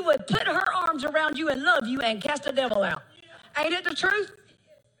 She would put her arms around you and love you and cast the devil out. Ain't it the truth?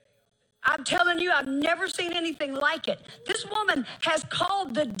 I'm telling you, I've never seen anything like it. This woman has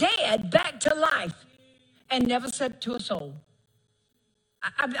called the dead back to life and never said to a soul.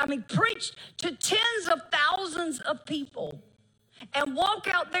 I mean, preached to tens of thousands of people and walk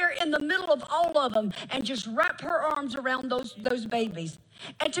out there in the middle of all of them and just wrap her arms around those babies.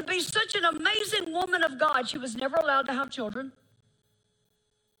 And to be such an amazing woman of God, she was never allowed to have children.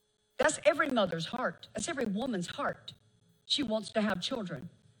 That's every mother's heart. That's every woman's heart. She wants to have children.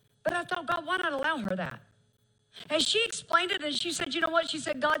 But I thought, God, why not allow her that? And she explained it, and she said, you know what? She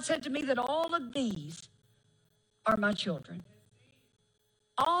said, God said to me that all of these are my children.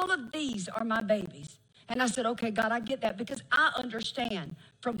 All of these are my babies. And I said, okay, God, I get that because I understand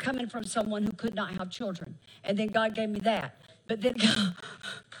from coming from someone who could not have children. And then God gave me that. But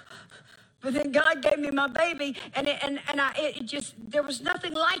then God gave me my baby, and it just, there was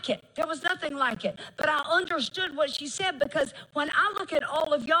nothing like it. There was nothing like it. But I understood what she said because when I look at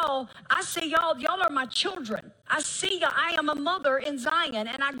all of y'all, I see y'all are my children. I see y'all. I am a mother in Zion,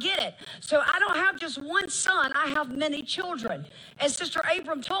 and I get it. So I don't have just one son. I have many children. And Sister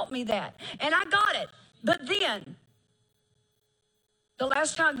Abram taught me that, and I got it. But then, the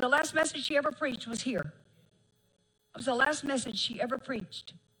last message she ever preached was here. It was the last message she ever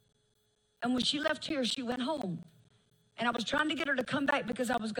preached. And when she left here, she went home. And I was trying to get her to come back because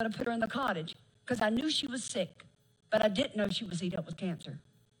I was going to put her in the cottage because I knew she was sick, but I didn't know she was eaten up with cancer.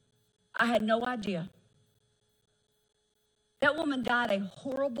 I had no idea. That woman died a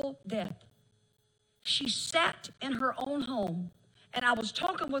horrible death. She sat in her own home, and I was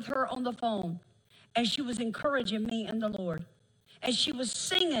talking with her on the phone, and she was encouraging me in the Lord. And she was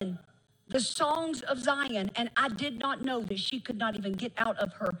singing the songs of Zion, and I did not know that she could not even get out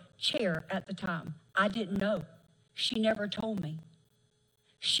of her chair at the time. I didn't know. She never told me.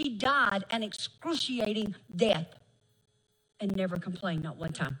 She died an excruciating death and never complained, not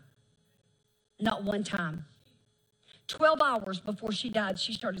one time. Not one time. 12 hours before she died,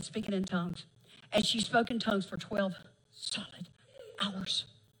 she started speaking in tongues. And she spoke in tongues for 12 solid hours.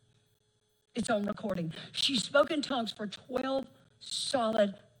 It's on recording. She spoke in tongues for 12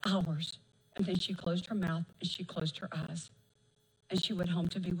 solid hours. And then she closed her mouth and she closed her eyes. And she went home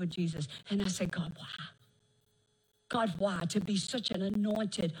to be with Jesus. And I said, God, why? God, why? To be such an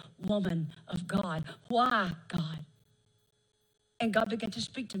anointed woman of God. Why, God? And God began to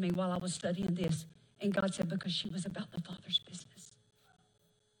speak to me while I was studying this. And God said, because she was about the Father's business.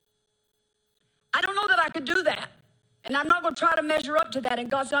 I don't know that I could do that. And I'm not going to try to measure up to that. And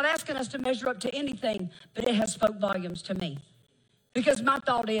God's not asking us to measure up to anything. But it has spoke volumes to me. Because my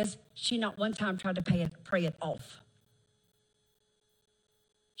thought is, she not one time tried to pray it off.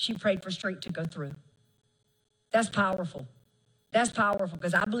 She prayed for strength to go through. That's powerful. That's powerful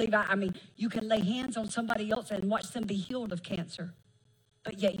because I believe, I mean, you can lay hands on somebody else and watch them be healed of cancer.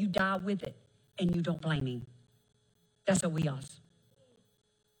 But yet you die with it and you don't blame him. That's a weos.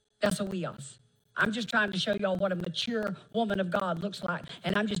 That's a weos. I'm just trying to show y'all what a mature woman of God looks like.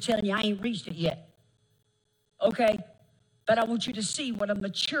 And I'm just telling you, I ain't reached it yet. Okay? But I want you to see what a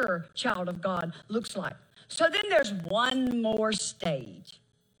mature child of God looks like. So then there's one more stage.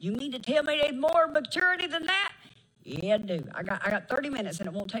 You mean to tell me there's more maturity than that? Yeah, I do. I got 30 minutes, and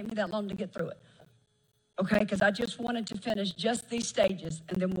it won't take me that long to get through it. Okay, because I just wanted to finish just these stages,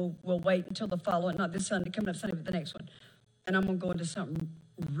 and then we'll wait until the following, not this Sunday, coming up Sunday, but the next one. And I'm going to go into something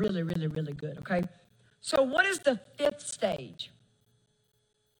really, really, really good, okay? So what is the fifth stage?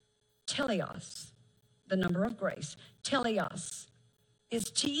 Teleos, the number of grace. Teleos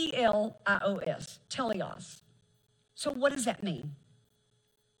is T-E-L-I-O-S, teleos. So what does that mean?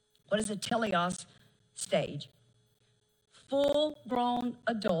 What is a teleos stage? Full-grown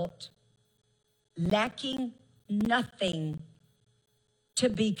adult, lacking nothing to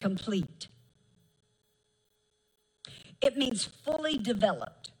be complete. It means fully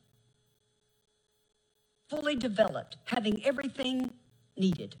developed, having everything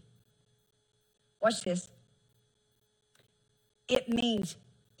needed. Watch this. It means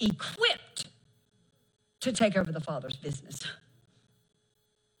equipped to take over the Father's business.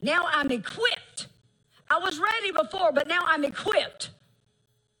 Now I'm equipped. I was ready before, but now I'm equipped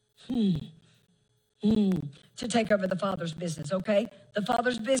to take over the Father's business, okay? The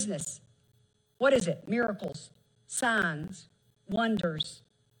Father's business. What is it? Miracles, signs, wonders,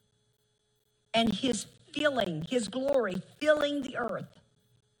 and his glory filling the earth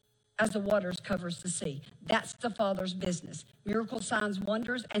as the waters covers the sea. That's the Father's business. Miracles, signs,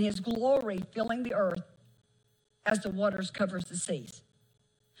 wonders, and his glory filling the earth as the waters covers the seas.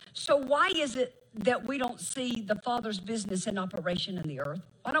 So why is it that we don't see the Father's business in operation in the earth?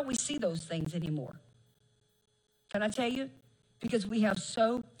 Why don't we see those things anymore? Can I tell you? Because we have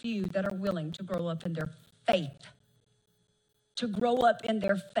so few that are willing to grow up in their faith. To grow up in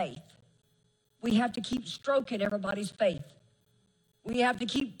their faith. We have to keep stroking everybody's faith. We have to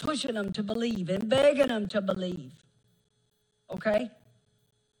keep pushing them to believe and begging them to believe. Okay?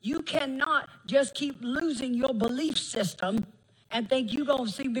 You cannot just keep losing your belief system and think you're going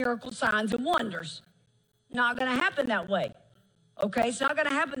to see miracle signs and wonders. Not going to happen that way. Okay? It's not going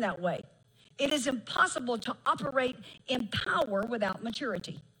to happen that way. It is impossible to operate in power without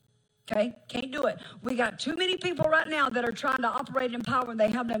maturity. Okay? Can't do it. We got too many people right now that are trying to operate in power and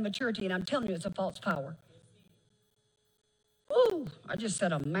they have no maturity, and I'm telling you, it's a false power. Ooh, I just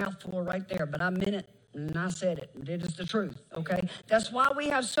said a mouthful right there, but I meant it, and I said it. It is the truth, okay? That's why we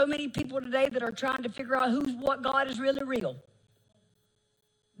have so many people today that are trying to figure out what God is really real.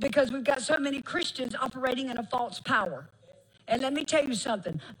 Because we've got so many Christians operating in a false power. And let me tell you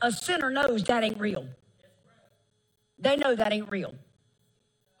something. A sinner knows that ain't real. They know that ain't real.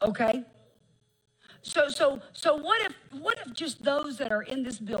 Okay? So what if just those that are in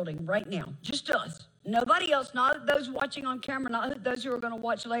this building right now, just us, nobody else, not those watching on camera, not those who are going to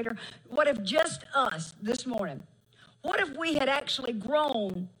watch later, what if just us this morning, what if we had actually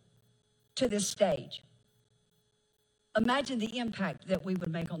grown to this stage? Imagine the impact that we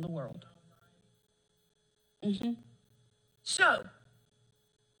would make on the world. So,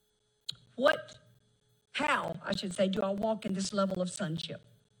 how do I walk in this level of sonship?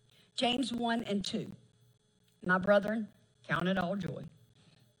 James 1 and 2. My brethren, count it all joy.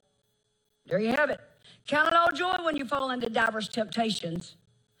 There you have it. Count it all joy when you fall into diverse temptations,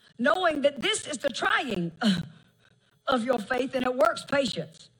 knowing that this is the trying of your faith, and it works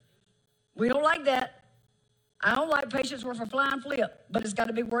patience. We don't like that. I don't like patience worth a flying flip, but it's got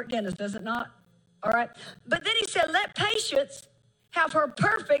to be worked in us, does it not? All right. But then he said, let patience have her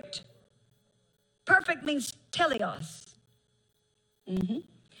perfect means teleos.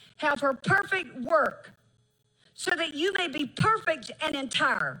 Have her perfect work, so that you may be perfect and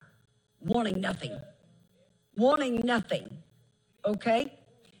entire, wanting nothing. Wanting nothing. Okay?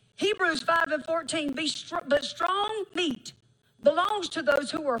 Hebrews 5 and 14, but strong meat belongs to those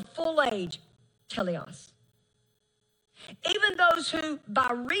who are full age, teleos. Even those who,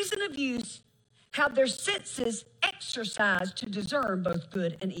 by reason of use, have their senses exercised to discern both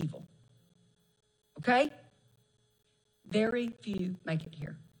good and evil. Okay? Very few make it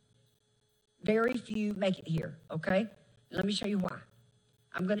here. Very few make it here, okay? Let me show you why.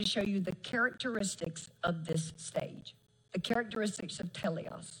 I'm going to show you the characteristics of this stage, the characteristics of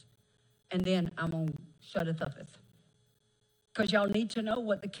teleos, and then I'm going to shut it up. Because y'all need to know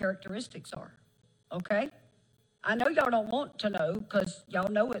what the characteristics are, okay? I know y'all don't want to know because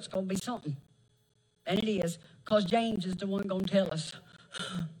y'all know it's going to be something. And it is, because James is the one going to tell us.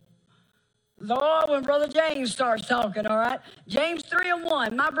 Lord, when Brother James starts talking, all right? James 3 and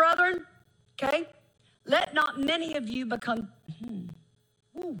 1, my brethren, okay? Let not many of you become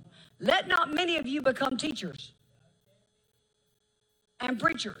teachers and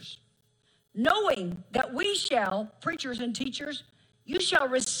preachers, knowing that preachers and teachers, you shall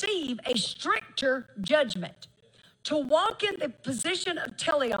receive a stricter judgment. To walk in the position of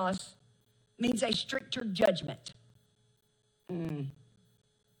teleos means a stricter judgment.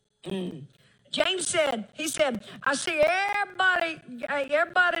 James said, he said, I see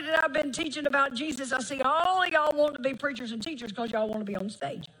everybody that I've been teaching about Jesus, I see all of y'all want to be preachers and teachers because y'all want to be on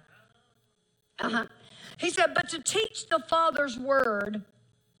stage. He said, but to teach the Father's word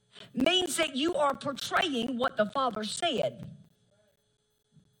means that you are portraying what the Father said.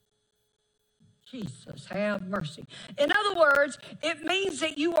 Jesus, have mercy. In other words, it means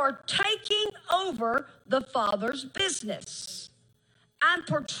that you are taking over the Father's business. I'm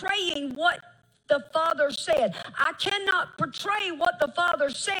portraying what the Father said. I cannot portray what the Father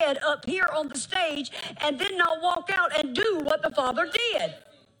said up here on the stage and then not walk out and do what the Father did.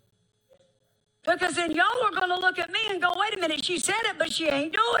 Because then y'all are going to look at me and go, wait a minute, she said it, but she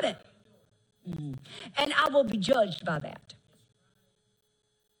ain't doing it. And I will be judged by that.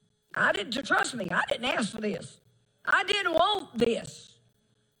 Trust me, I didn't ask for this. I didn't want this.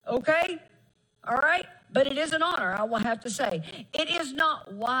 Okay? All right? But it is an honor, I will have to say. It is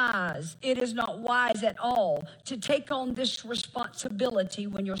not wise. It is not wise at all to take on this responsibility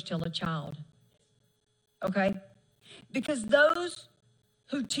when you're still a child. Okay? Because those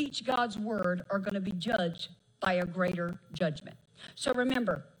who teach God's word are going to be judged by a greater judgment. So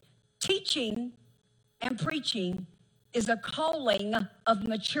remember, teaching and preaching is a calling of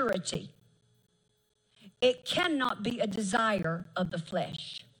maturity. It cannot be a desire of the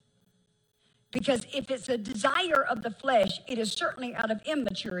flesh. Because if it's a desire of the flesh, it is certainly out of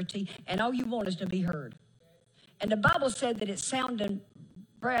immaturity, and all you want is to be heard. And the Bible said that it's sounding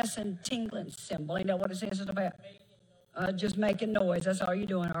brass and tingling cymbal. Ain't that what it says it's about? Just making noise. That's all you're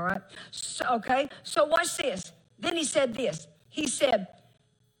doing, all right? So, okay, so watch this. Then he said this. He said,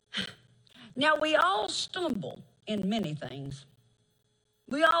 now we all stumble in many things.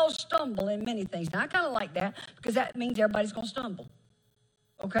 We all stumble in many things. Now, I kind of like that because that means everybody's going to stumble,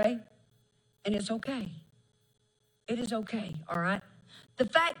 okay? And it's okay. It is okay, all right?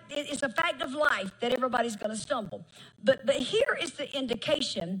 It's a fact of life that everybody's going to stumble. But here is the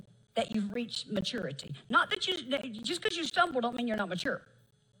indication that you've reached maturity. Not that just because you stumble don't mean you're not mature.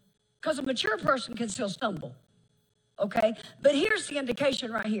 Because a mature person can still stumble, okay? But here's the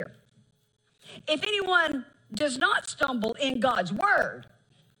indication right here. If anyone does not stumble in God's word,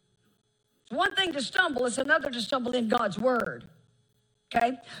 it's one thing to stumble, it's another to stumble in God's word.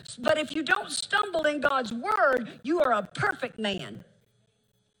 Okay? But if you don't stumble in God's word, you are a perfect man.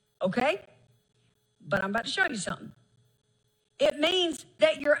 Okay? But I'm about to show you something. It means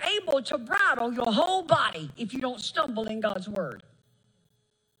that you're able to bridle your whole body if you don't stumble in God's word.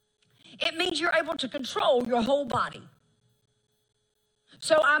 It means you're able to control your whole body.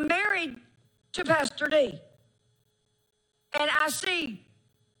 So I'm married to Pastor D. And I see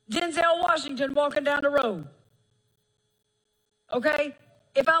Denzel Washington walking down the road. Okay?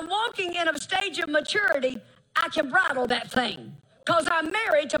 If I'm walking in a stage of maturity, I can bridle that thing because I'm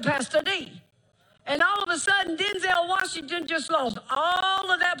married to Pastor D. And all of a sudden, Denzel Washington just lost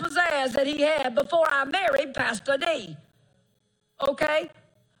all of that pizzazz that he had before I married Pastor D. Okay?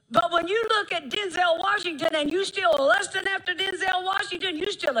 But when you look at Denzel Washington and you still lusting after Denzel Washington,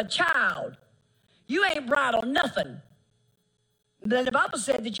 you still a child. You ain't bridled nothing. But the Bible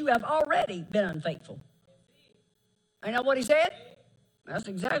said that you have already been unfaithful. Ain't that what he said? That's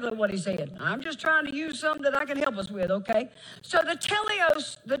exactly what he said. I'm just trying to use something that I can help us with, okay? So the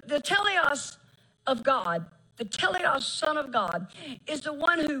teleos of God, the teleos Son of God, is the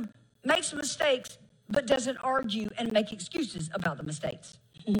one who makes mistakes but doesn't argue and make excuses about the mistakes.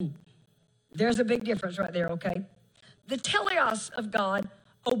 There's a big difference right there, okay? The teleos of God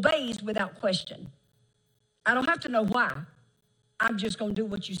obeys without question. I don't have to know why. I'm just going to do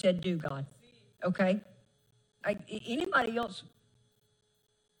what you said do, God. Okay? Anybody else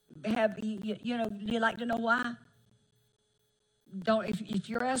have, do you like to know why? If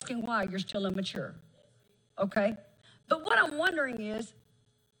you're asking why, you're still immature. Okay? But what I'm wondering is,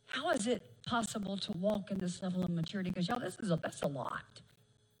 how is it possible to walk in this level of maturity? Because y'all, that's a lot.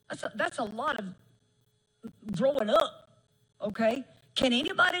 That's a lot of growing up. Okay? Can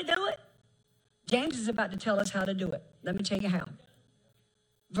anybody do it? James is about to tell us how to do it. Let me tell you how.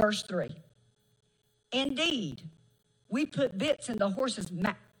 Verse 3. Indeed, we put bits in the horse's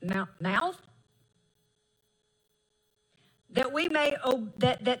mouth that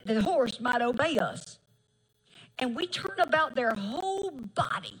that the horse might obey us. And we turn about their whole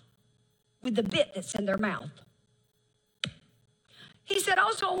body with the bit that's in their mouth. He said,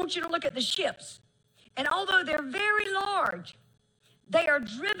 also, I want you to look at the ships. And although they're very large, they are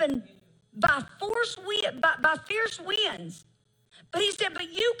driven by fierce winds. But he said,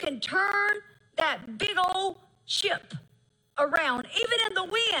 but you can turn that big old ship around, even in the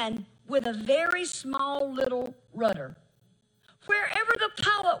wind, with a very small little rudder. Wherever the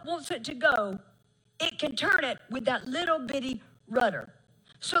pilot wants it to go, it can turn it with that little bitty rudder.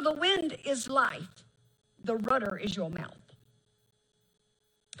 So the wind is life. The rudder is your mouth.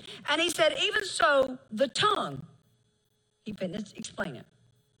 And he said, even so, the tongue, he finished explain it.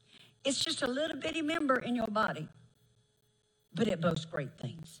 It's just a little bitty member in your body, but it boasts great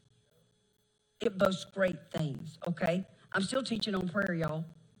things. It boasts great things, okay? I'm still teaching on prayer, y'all.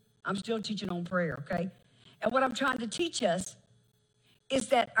 I'm still teaching on prayer, okay? And what I'm trying to teach us is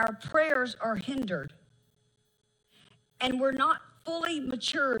that our prayers are hindered, and we're not fully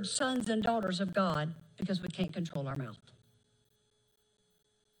matured sons and daughters of God because we can't control our mouth.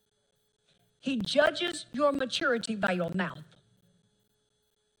 He judges your maturity by your mouth.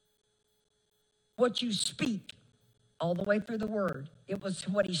 What you speak all the way through the word. It was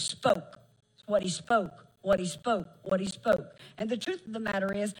what he spoke. It's what he spoke, what he spoke, what he spoke. And the truth of the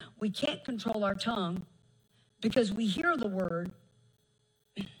matter is, we can't control our tongue because we hear the word,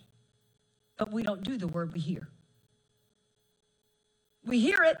 but we don't do the word we hear. We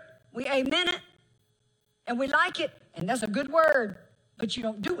hear it, we amen it, and we like it, and that's a good word, but you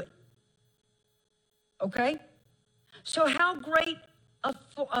don't do it. Okay? So how great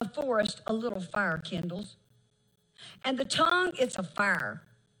a forest a little fire kindles. And the tongue, it's a fire.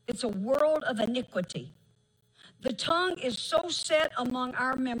 It's a world of iniquity. The tongue is so set among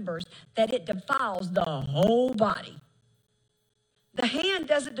our members that it defiles the whole body. The hand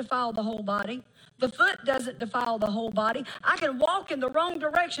doesn't defile the whole body. The foot doesn't defile the whole body. I can walk in the wrong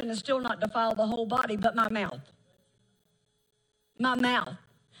direction and still not defile the whole body, but my mouth. My mouth.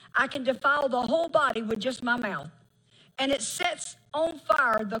 I can defile the whole body with just my mouth. And it sets on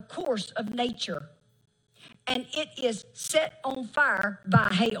fire the course of nature. And it is set on fire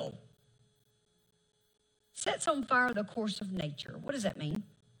by hell. Sets on fire the course of nature. What does that mean?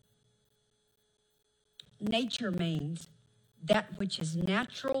 Nature means that which is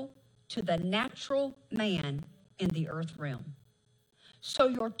natural to the natural man in the earth realm. So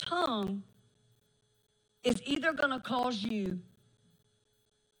your tongue is either going to cause you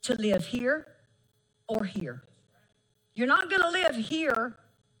to live here or here. You're not going to live here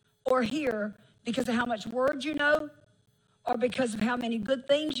or here because of how much word you know or because of how many good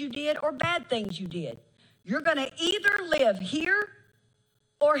things you did or bad things you did. You're going to either live here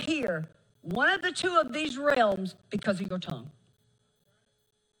or here, one of the two of these realms, because of your tongue.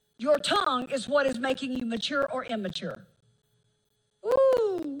 Your tongue is what is making you mature or immature.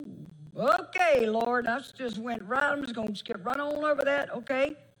 Ooh, okay, Lord, I just went right. I'm just going to skip right on over that,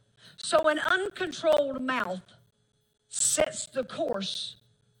 okay? So an uncontrolled mouth sets the course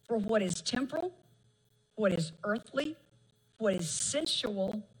for what is temporal, what is earthly, what is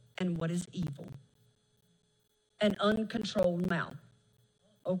sensual, and what is evil. An uncontrolled mouth,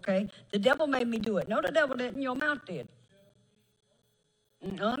 okay? The devil made me do it. No, the devil didn't. Your mouth did.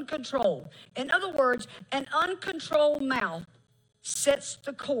 Uncontrolled. In other words, an uncontrolled mouth sets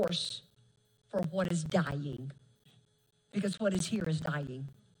the course for what is dying, because what is here is dying.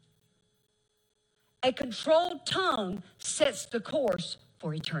 A controlled tongue sets the course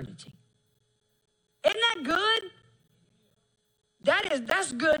for eternity. Isn't that good?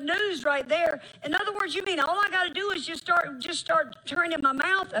 That's good news right there. In other words, you mean all I got to do is just start turning my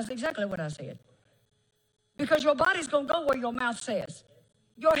mouth? That's exactly what I said. Because your body's going to go where your mouth says.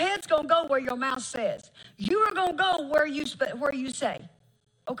 Your head's going to go where your mouth says. You are going to go where you say.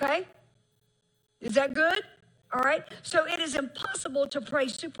 Okay? Is that good? All right. So it is impossible to pray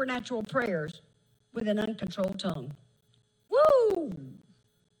supernatural prayers with an uncontrolled tongue. Woo!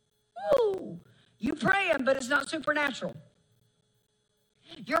 Woo! You praying, but it's not supernatural.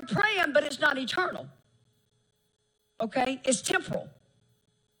 You're praying, but it's not eternal. Okay? It's temporal.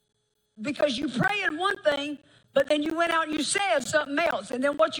 Because you pray in one thing, but then you went out and you said something else. And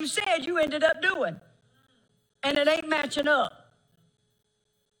then what you said, you ended up doing. And it ain't matching up.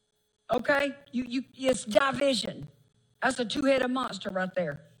 Okay? It's division. That's a two-headed monster right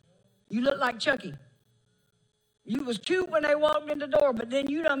there. You look like Chucky. You was cute when they walked in the door, but then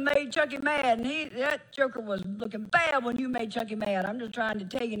you done made Chucky mad. And that joker was looking bad when you made Chucky mad. I'm just trying to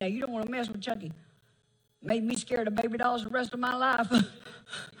tell you now, you don't want to mess with Chucky. Made me scared of baby dolls the rest of my life.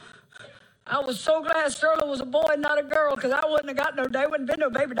 I was so glad Sterling was a boy and not a girl, because I wouldn't have got there wouldn't been no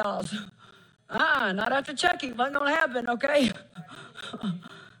baby dolls. Not after Chucky. Wasn't going to happen, okay?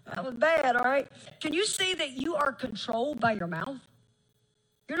 That was bad, all right? Can you see that you are controlled by your mouth?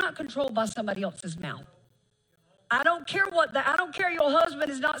 You're not controlled by somebody else's mouth. I don't care your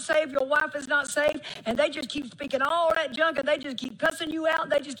husband is not saved, your wife is not saved, and they just keep speaking all that junk, and they just keep cussing you out,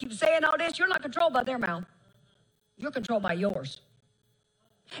 and they just keep saying all this. You're not controlled by their mouth. You're controlled by yours.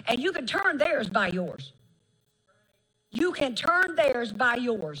 And you can turn theirs by yours. You can turn theirs by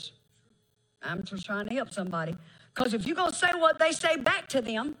yours. I'm just trying to help somebody. Because if you're going to say what they say back to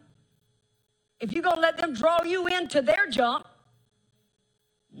them, if you're going to let them draw you into their junk,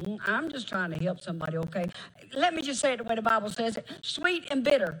 I'm just trying to help somebody, okay? Let me just say it the way the Bible says it. Sweet and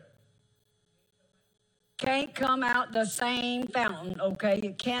bitter can't come out the same fountain, okay?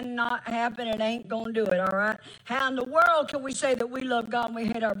 It cannot happen. It ain't going to do it, all right? How in the world can we say that we love God and we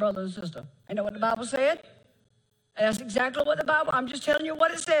hate our brother and sister? Ain't that what the Bible said? That's exactly what the Bible, I'm just telling you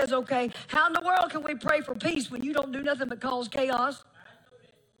what it says, okay? How in the world can we pray for peace when you don't do nothing but cause chaos?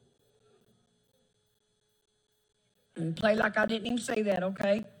 And play like I didn't even say that,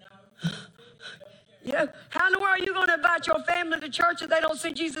 okay? You know, how in the world are you going to invite your family to church if they don't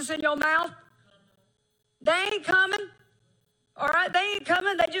see Jesus in your mouth? They ain't coming. All right, they ain't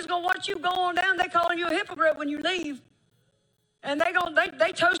coming. They just going to watch you go on down. They calling you a hypocrite when you leave. And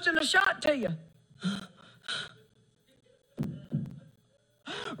they toasting a shot to you.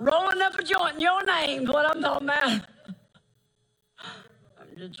 Rolling up a joint in your name is what I'm talking about.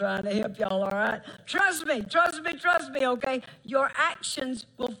 I'm just trying to help y'all, all right? Trust me, okay? Your actions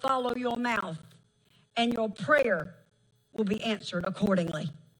will follow your mouth, and your prayer will be answered accordingly.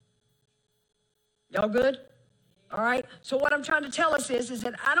 Y'all good? All right? So what I'm trying to tell us is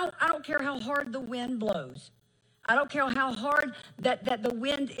that I don't care how hard the wind blows. I don't care how hard that the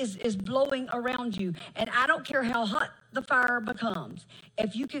wind is blowing around you. And I don't care how hot the fire becomes.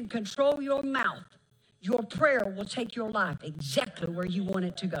 If you can control your mouth, your prayer will take your life exactly where you want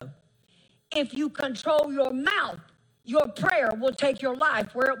it to go. If you control your mouth, your prayer will take your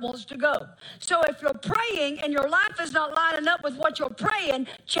life where it wants to go. So if you're praying and your life is not lining up with what you're praying,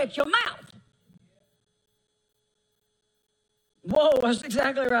 check your mouth. Whoa, that's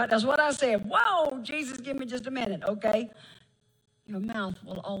exactly right. That's what I said. Whoa, Jesus, give me just a minute, okay? Your mouth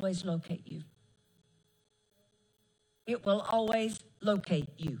will always locate you. It will always locate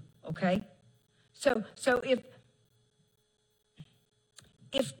you, okay? So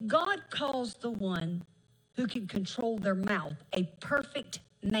if God calls the one who can control their mouth a perfect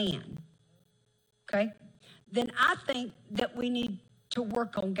man, okay, then I think that we need to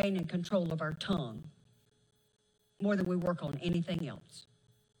work on gaining control of our tongue more than we work on anything else.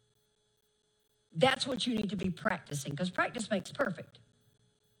 That's what you need to be practicing, because practice makes perfect.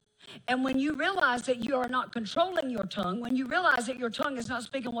 And when you realize that you are not controlling your tongue, when you realize that your tongue is not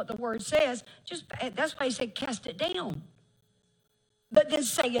speaking what the word says, that's why he said cast it down. But then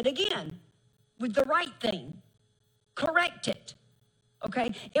say it again with the right thing. Correct it.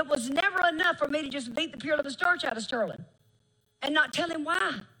 Okay? It was never enough for me to just beat the pure of the starch out of Sterling and not tell him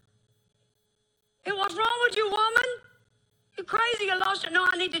why. Hey, what's wrong with you, woman? You're crazy. You lost it. No,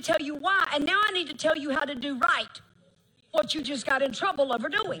 I need to tell you why. And now I need to tell you how to do right what you just got in trouble over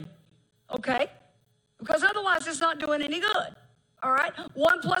doing. Okay? Because otherwise it's not doing any good. All right?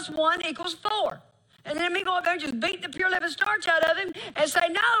 1 + 1 = 4. And then me go up there and just beat the pure living starch out of him and say,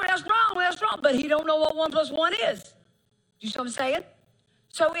 no, that's wrong. But he don't know what 1 + 1 is. You see what I'm saying?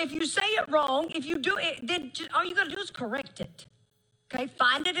 So if you say it wrong, if you do it, then all you got to do is correct it. Okay,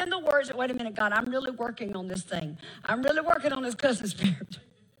 find it in the words. Wait a minute, God, I'm really working on this thing. I'm really working on this cussing spirit.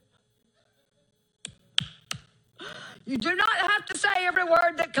 You do not have to say every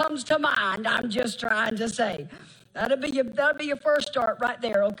word that comes to mind. I'm just trying to say. That'll be your first start right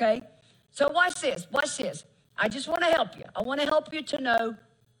there, okay? So watch this. I just want to help you. I want to help you to know,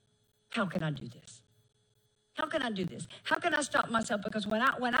 how can I do this? How can I do this? How can I stop myself? Because when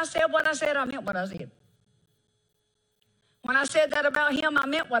I said what I said, I meant what I said. When I said that about him, I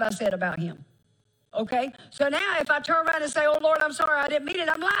meant what I said about him. Okay? So now if I turn around and say, oh, Lord, I'm sorry, I didn't mean it,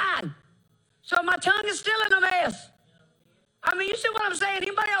 I'm lying. So my tongue is still in a mess. I mean, you see what I'm saying?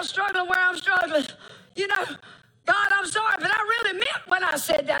 Anybody else struggling where I'm struggling? You know, God, I'm sorry, but I really meant when I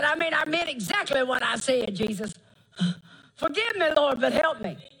said that. I mean, I meant exactly what I said, Jesus. Forgive me, Lord, but help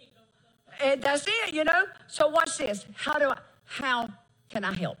me. And that's it, you know? So watch this. How can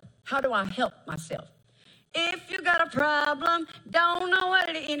I help? How do I help myself? If you got a problem, don't know what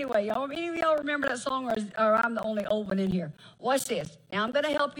it is. Anyway, any of y'all remember that song, or I'm the only old one in here? Watch this. Now I'm going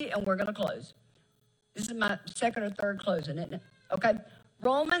to help you, and we're going to close. This is my second or third closing, isn't it? Okay.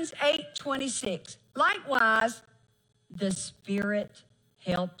 Romans 8:26. Likewise, the Spirit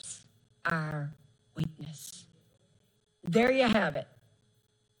helps our weakness. There you have it.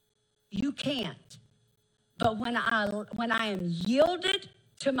 You can't. But when I am yielded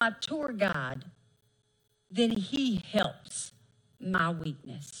to my tour guide, then he helps my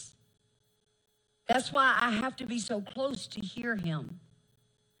weakness. That's why I have to be so close to hear him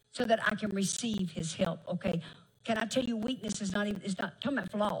so that I can receive his help. Okay, Can I tell you, weakness is not even, it's not talking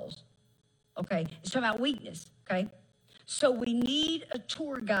about flaws, okay? It's talking about weakness, okay? So we need a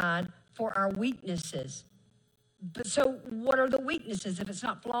tour guide for our weaknesses. But so what are the weaknesses? If it's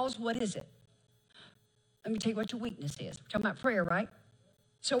not flaws, what is it? Let me tell you what your weakness is. We're talking about prayer, right?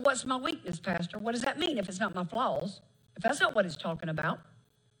 So what's my weakness, Pastor? What does that mean if it's not my flaws? If that's not what it's talking about,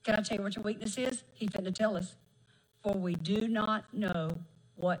 can I tell you what your weakness is? He's finna tell us. For we do not know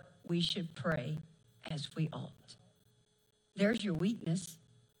what we should pray as we ought. There's your weakness.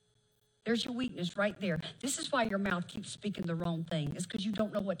 There's your weakness right there. This is why your mouth keeps speaking the wrong thing. It's because you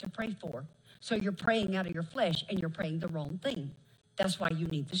don't know what to pray for. So you're praying out of your flesh and you're praying the wrong thing. That's why you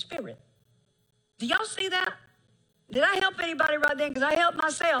need the Spirit. Do y'all see that? Did I help anybody right then? Because I helped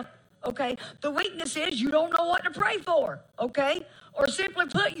myself. Okay. The weakness is you don't know what to pray for. Okay. Or simply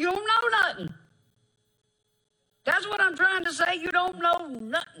put, you don't know nothing. That's what I'm trying to say. You don't know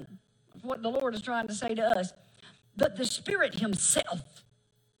nothing. That's what the Lord is trying to say to us. But the Spirit himself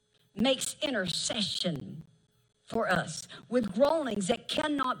makes intercession for us with groanings that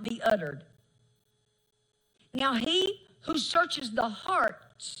cannot be uttered. Now, he who searches the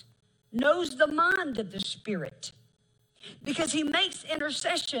hearts knows the mind of the Spirit, because he makes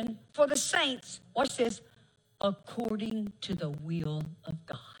intercession for the saints, watch this, according to the will of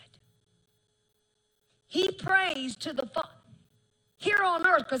God. He prays to the Father here on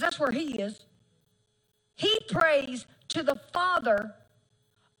earth, because that's where he is. He prays to the Father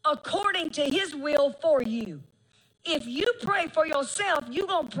according to his will for you. If you pray for yourself, you're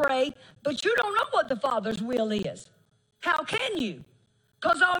going to pray, but you don't know what the Father's will is. How can you?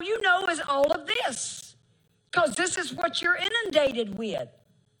 Because all you know is all of this. Because this is what you're inundated with.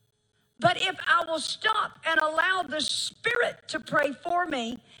 But if I will stop and allow the Spirit to pray for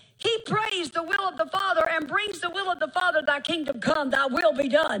me, he prays the will of the Father and brings the will of the Father, thy kingdom come, thy will be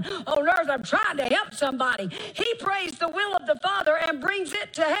done. On earth, I'm trying to help somebody. He prays the will of the Father and brings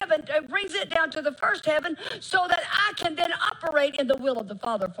it to heaven, brings it down to the first heaven so that I can then operate in the will of the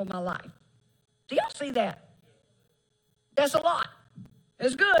Father for my life. Do y'all see that? That's a lot.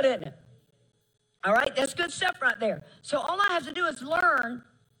 It's good, isn't it? All right, that's good stuff right there. So all I have to do is learn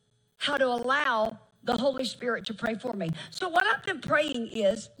how to allow the Holy Spirit to pray for me. So what I've been praying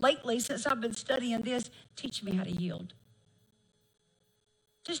is, lately, since I've been studying this, teach me how to yield.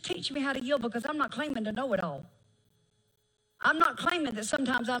 Just teach me how to yield, because I'm not claiming to know it all. I'm not claiming that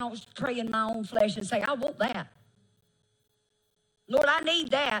sometimes I don't pray in my own flesh and say, I want that. Lord, I need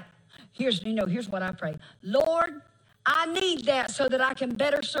that. Here's what I pray. Lord, I need that so that I can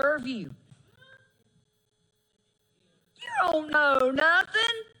better serve you. You don't know nothing.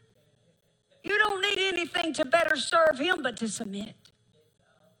 You don't need anything to better serve him but to submit.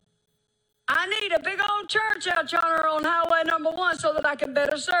 I need a big old church out yonder on highway number 1 so that I can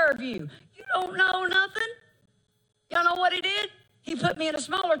better serve you. You don't know nothing. Y'all know what he did? He put me in a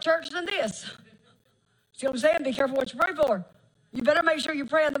smaller church than this. See what I'm saying? Be careful what you pray for. You better make sure you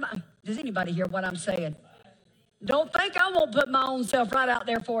pray in the mind. Does anybody hear what I'm saying? Don't think I won't put my own self right out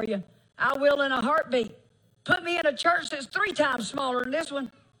there for you. I will in a heartbeat. Put me in a church that's 3 times smaller than this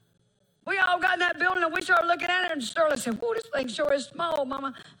one. We all got in that building and we started looking at it, and Sterling said, whoa, this thing sure is small,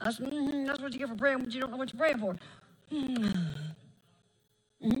 Mama. I said, that's what you get for praying, but you don't know what you're praying for.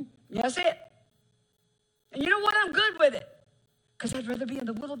 Yeah, that's it. And you know what? I'm good with it. Because I'd rather be in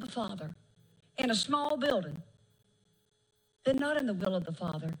the will of the Father in a small building than not in the will of the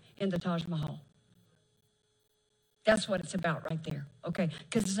Father in the Taj Mahal. That's what it's about right there, okay?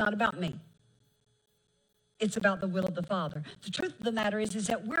 Because it's not about me. It's about the will of the Father. The truth of the matter is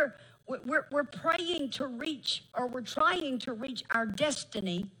that we're praying to reach, or we're trying to reach our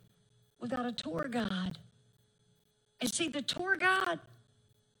destiny without a tour guide. And see, the tour guide,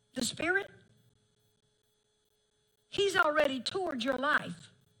 the Spirit, he's already toured your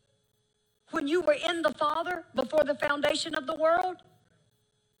life. When you were in the Father before the foundation of the world,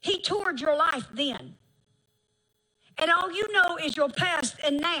 he toured your life then. And all you know is your past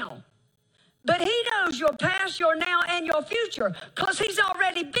and now. But he knows your past, your now, and your future, because he's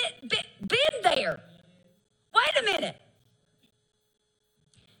already been there. Wait a minute.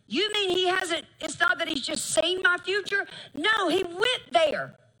 You mean he hasn't, it's not that he's just seen my future? No, he went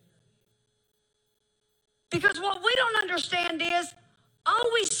there. Because what we don't understand is,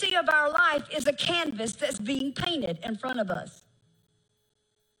 all we see of our life is a canvas that's being painted in front of us.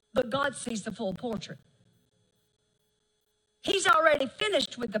 But God sees the full portrait. He's already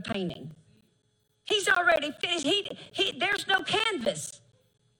finished with the painting. He's already finished. There's no canvas.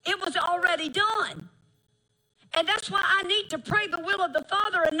 It was already done. And that's why I need to pray the will of the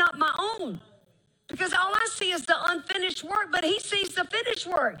Father and not my own. Because all I see is the unfinished work, but he sees the finished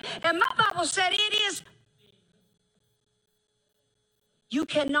work. And my Bible said it is You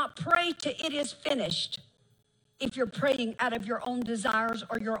cannot pray till it is finished if you're praying out of your own desires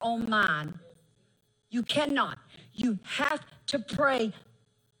or your own mind. You cannot. You have to pray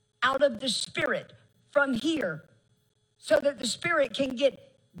out of the Spirit from here so that the Spirit can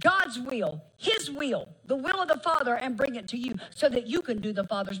get God's will, his will, the will of the Father, and bring it to you so that you can do the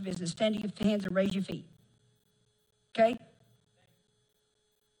Father's business. Stand to your hands and raise your feet. Okay?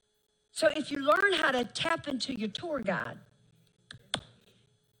 So if you learn how to tap into your tour guide,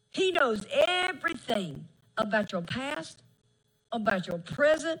 he knows everything about your past, about your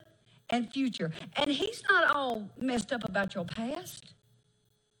present, and future. And he's not all messed up about your past.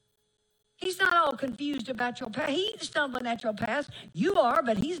 He's not all confused about your past. He ain't stumbling at your past. You are,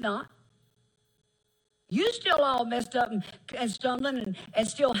 but he's not. You still all messed up and stumbling and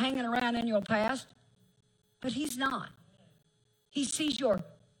still hanging around in your past. But he's not. He sees your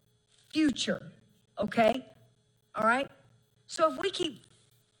future, okay? All right? So if we keep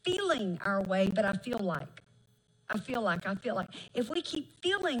feeling our way, but I feel like. If we keep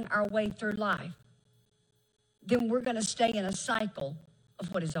feeling our way through life, then we're going to stay in a cycle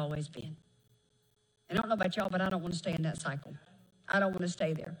of what has always been. And I don't know about y'all, but I don't want to stay in that cycle. I don't want to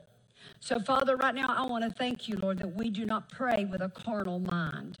stay there. So, Father, right now, I want to thank you, Lord, that we do not pray with a carnal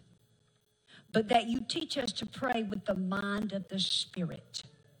mind, but that you teach us to pray with the mind of the Spirit.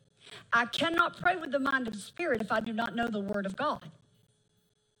 I cannot pray with the mind of the Spirit if I do not know the Word of God.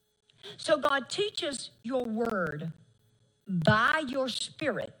 So, God, teach us your Word by your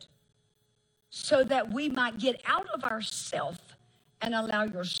Spirit so that we might get out of ourself and allow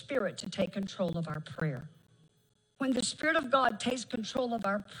your Spirit to take control of our prayer. When the Spirit of God takes control of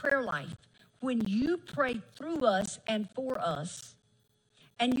our prayer life, when you pray through us and for us,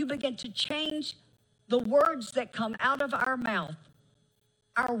 and you begin to change the words that come out of our mouth,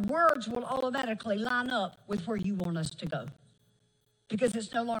 our words will automatically line up with where you want us to go. Because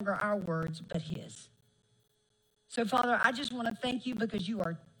it's no longer our words, but his. So, Father, I just want to thank you because you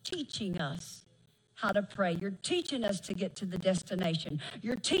are teaching us how to pray. You're teaching us to get to the destination.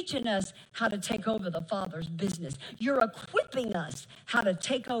 You're teaching us how to take over the Father's business. You're equipping us how to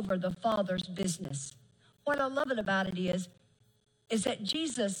take over the Father's business. What I love about it is that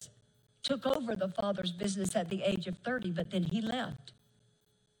Jesus took over the Father's business at the age of 30, but then he left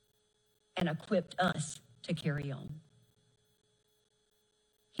and equipped us to carry on.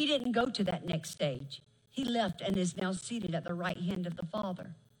 He didn't go to that next stage. He left and is now seated at the right hand of the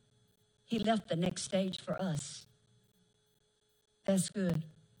Father. He left the next stage for us. That's good.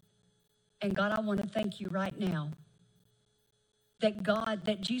 And God, I want to thank you right now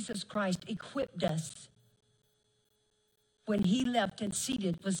that Jesus Christ equipped us when he left and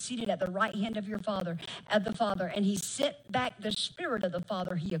was seated at the right hand of your Father, at the Father, and he sent back the Spirit of the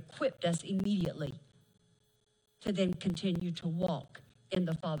Father. He equipped us immediately to then continue to walk in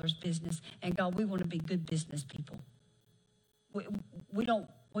the Father's business. And God, we want to be good business people. We don't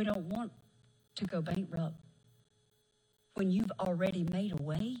want to go bankrupt when you've already made a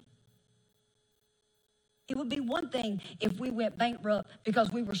way. It would be one thing if we went bankrupt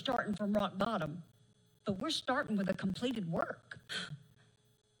because we were starting from rock bottom, but we're starting with a completed work.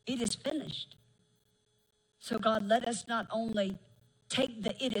 It is finished. So God, let us not only take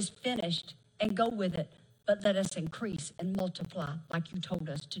the it is finished and go with it, but let us increase and multiply like you told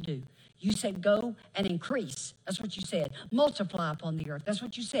us to do. You said go and increase. That's what you said. Multiply upon the earth. That's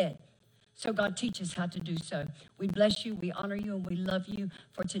what you said. So God, teach us how to do so. We bless you, we honor you, and we love you.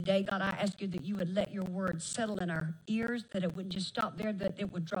 For today, God, I ask you that you would let your word settle in our ears, that it wouldn't just stop there, that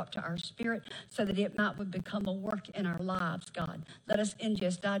it would drop to our spirit, so that it would become a work in our lives, God. Let us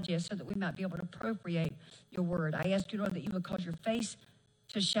ingest, digest, so that we might be able to appropriate your word. I ask you, Lord, that you would cause your face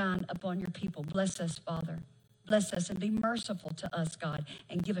to shine upon your people. Bless us, Father. Bless us and be merciful to us, God,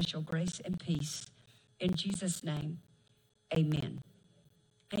 and give us your grace and peace. In Jesus' name, amen.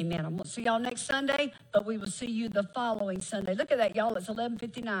 Amen. I'm going to see y'all next Sunday, but we will see you the following Sunday. Look at that, y'all. It's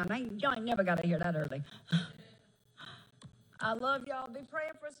 11:59. Y'all ain't never got to hear that early. I love y'all. Be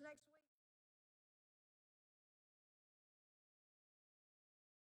praying for us next week.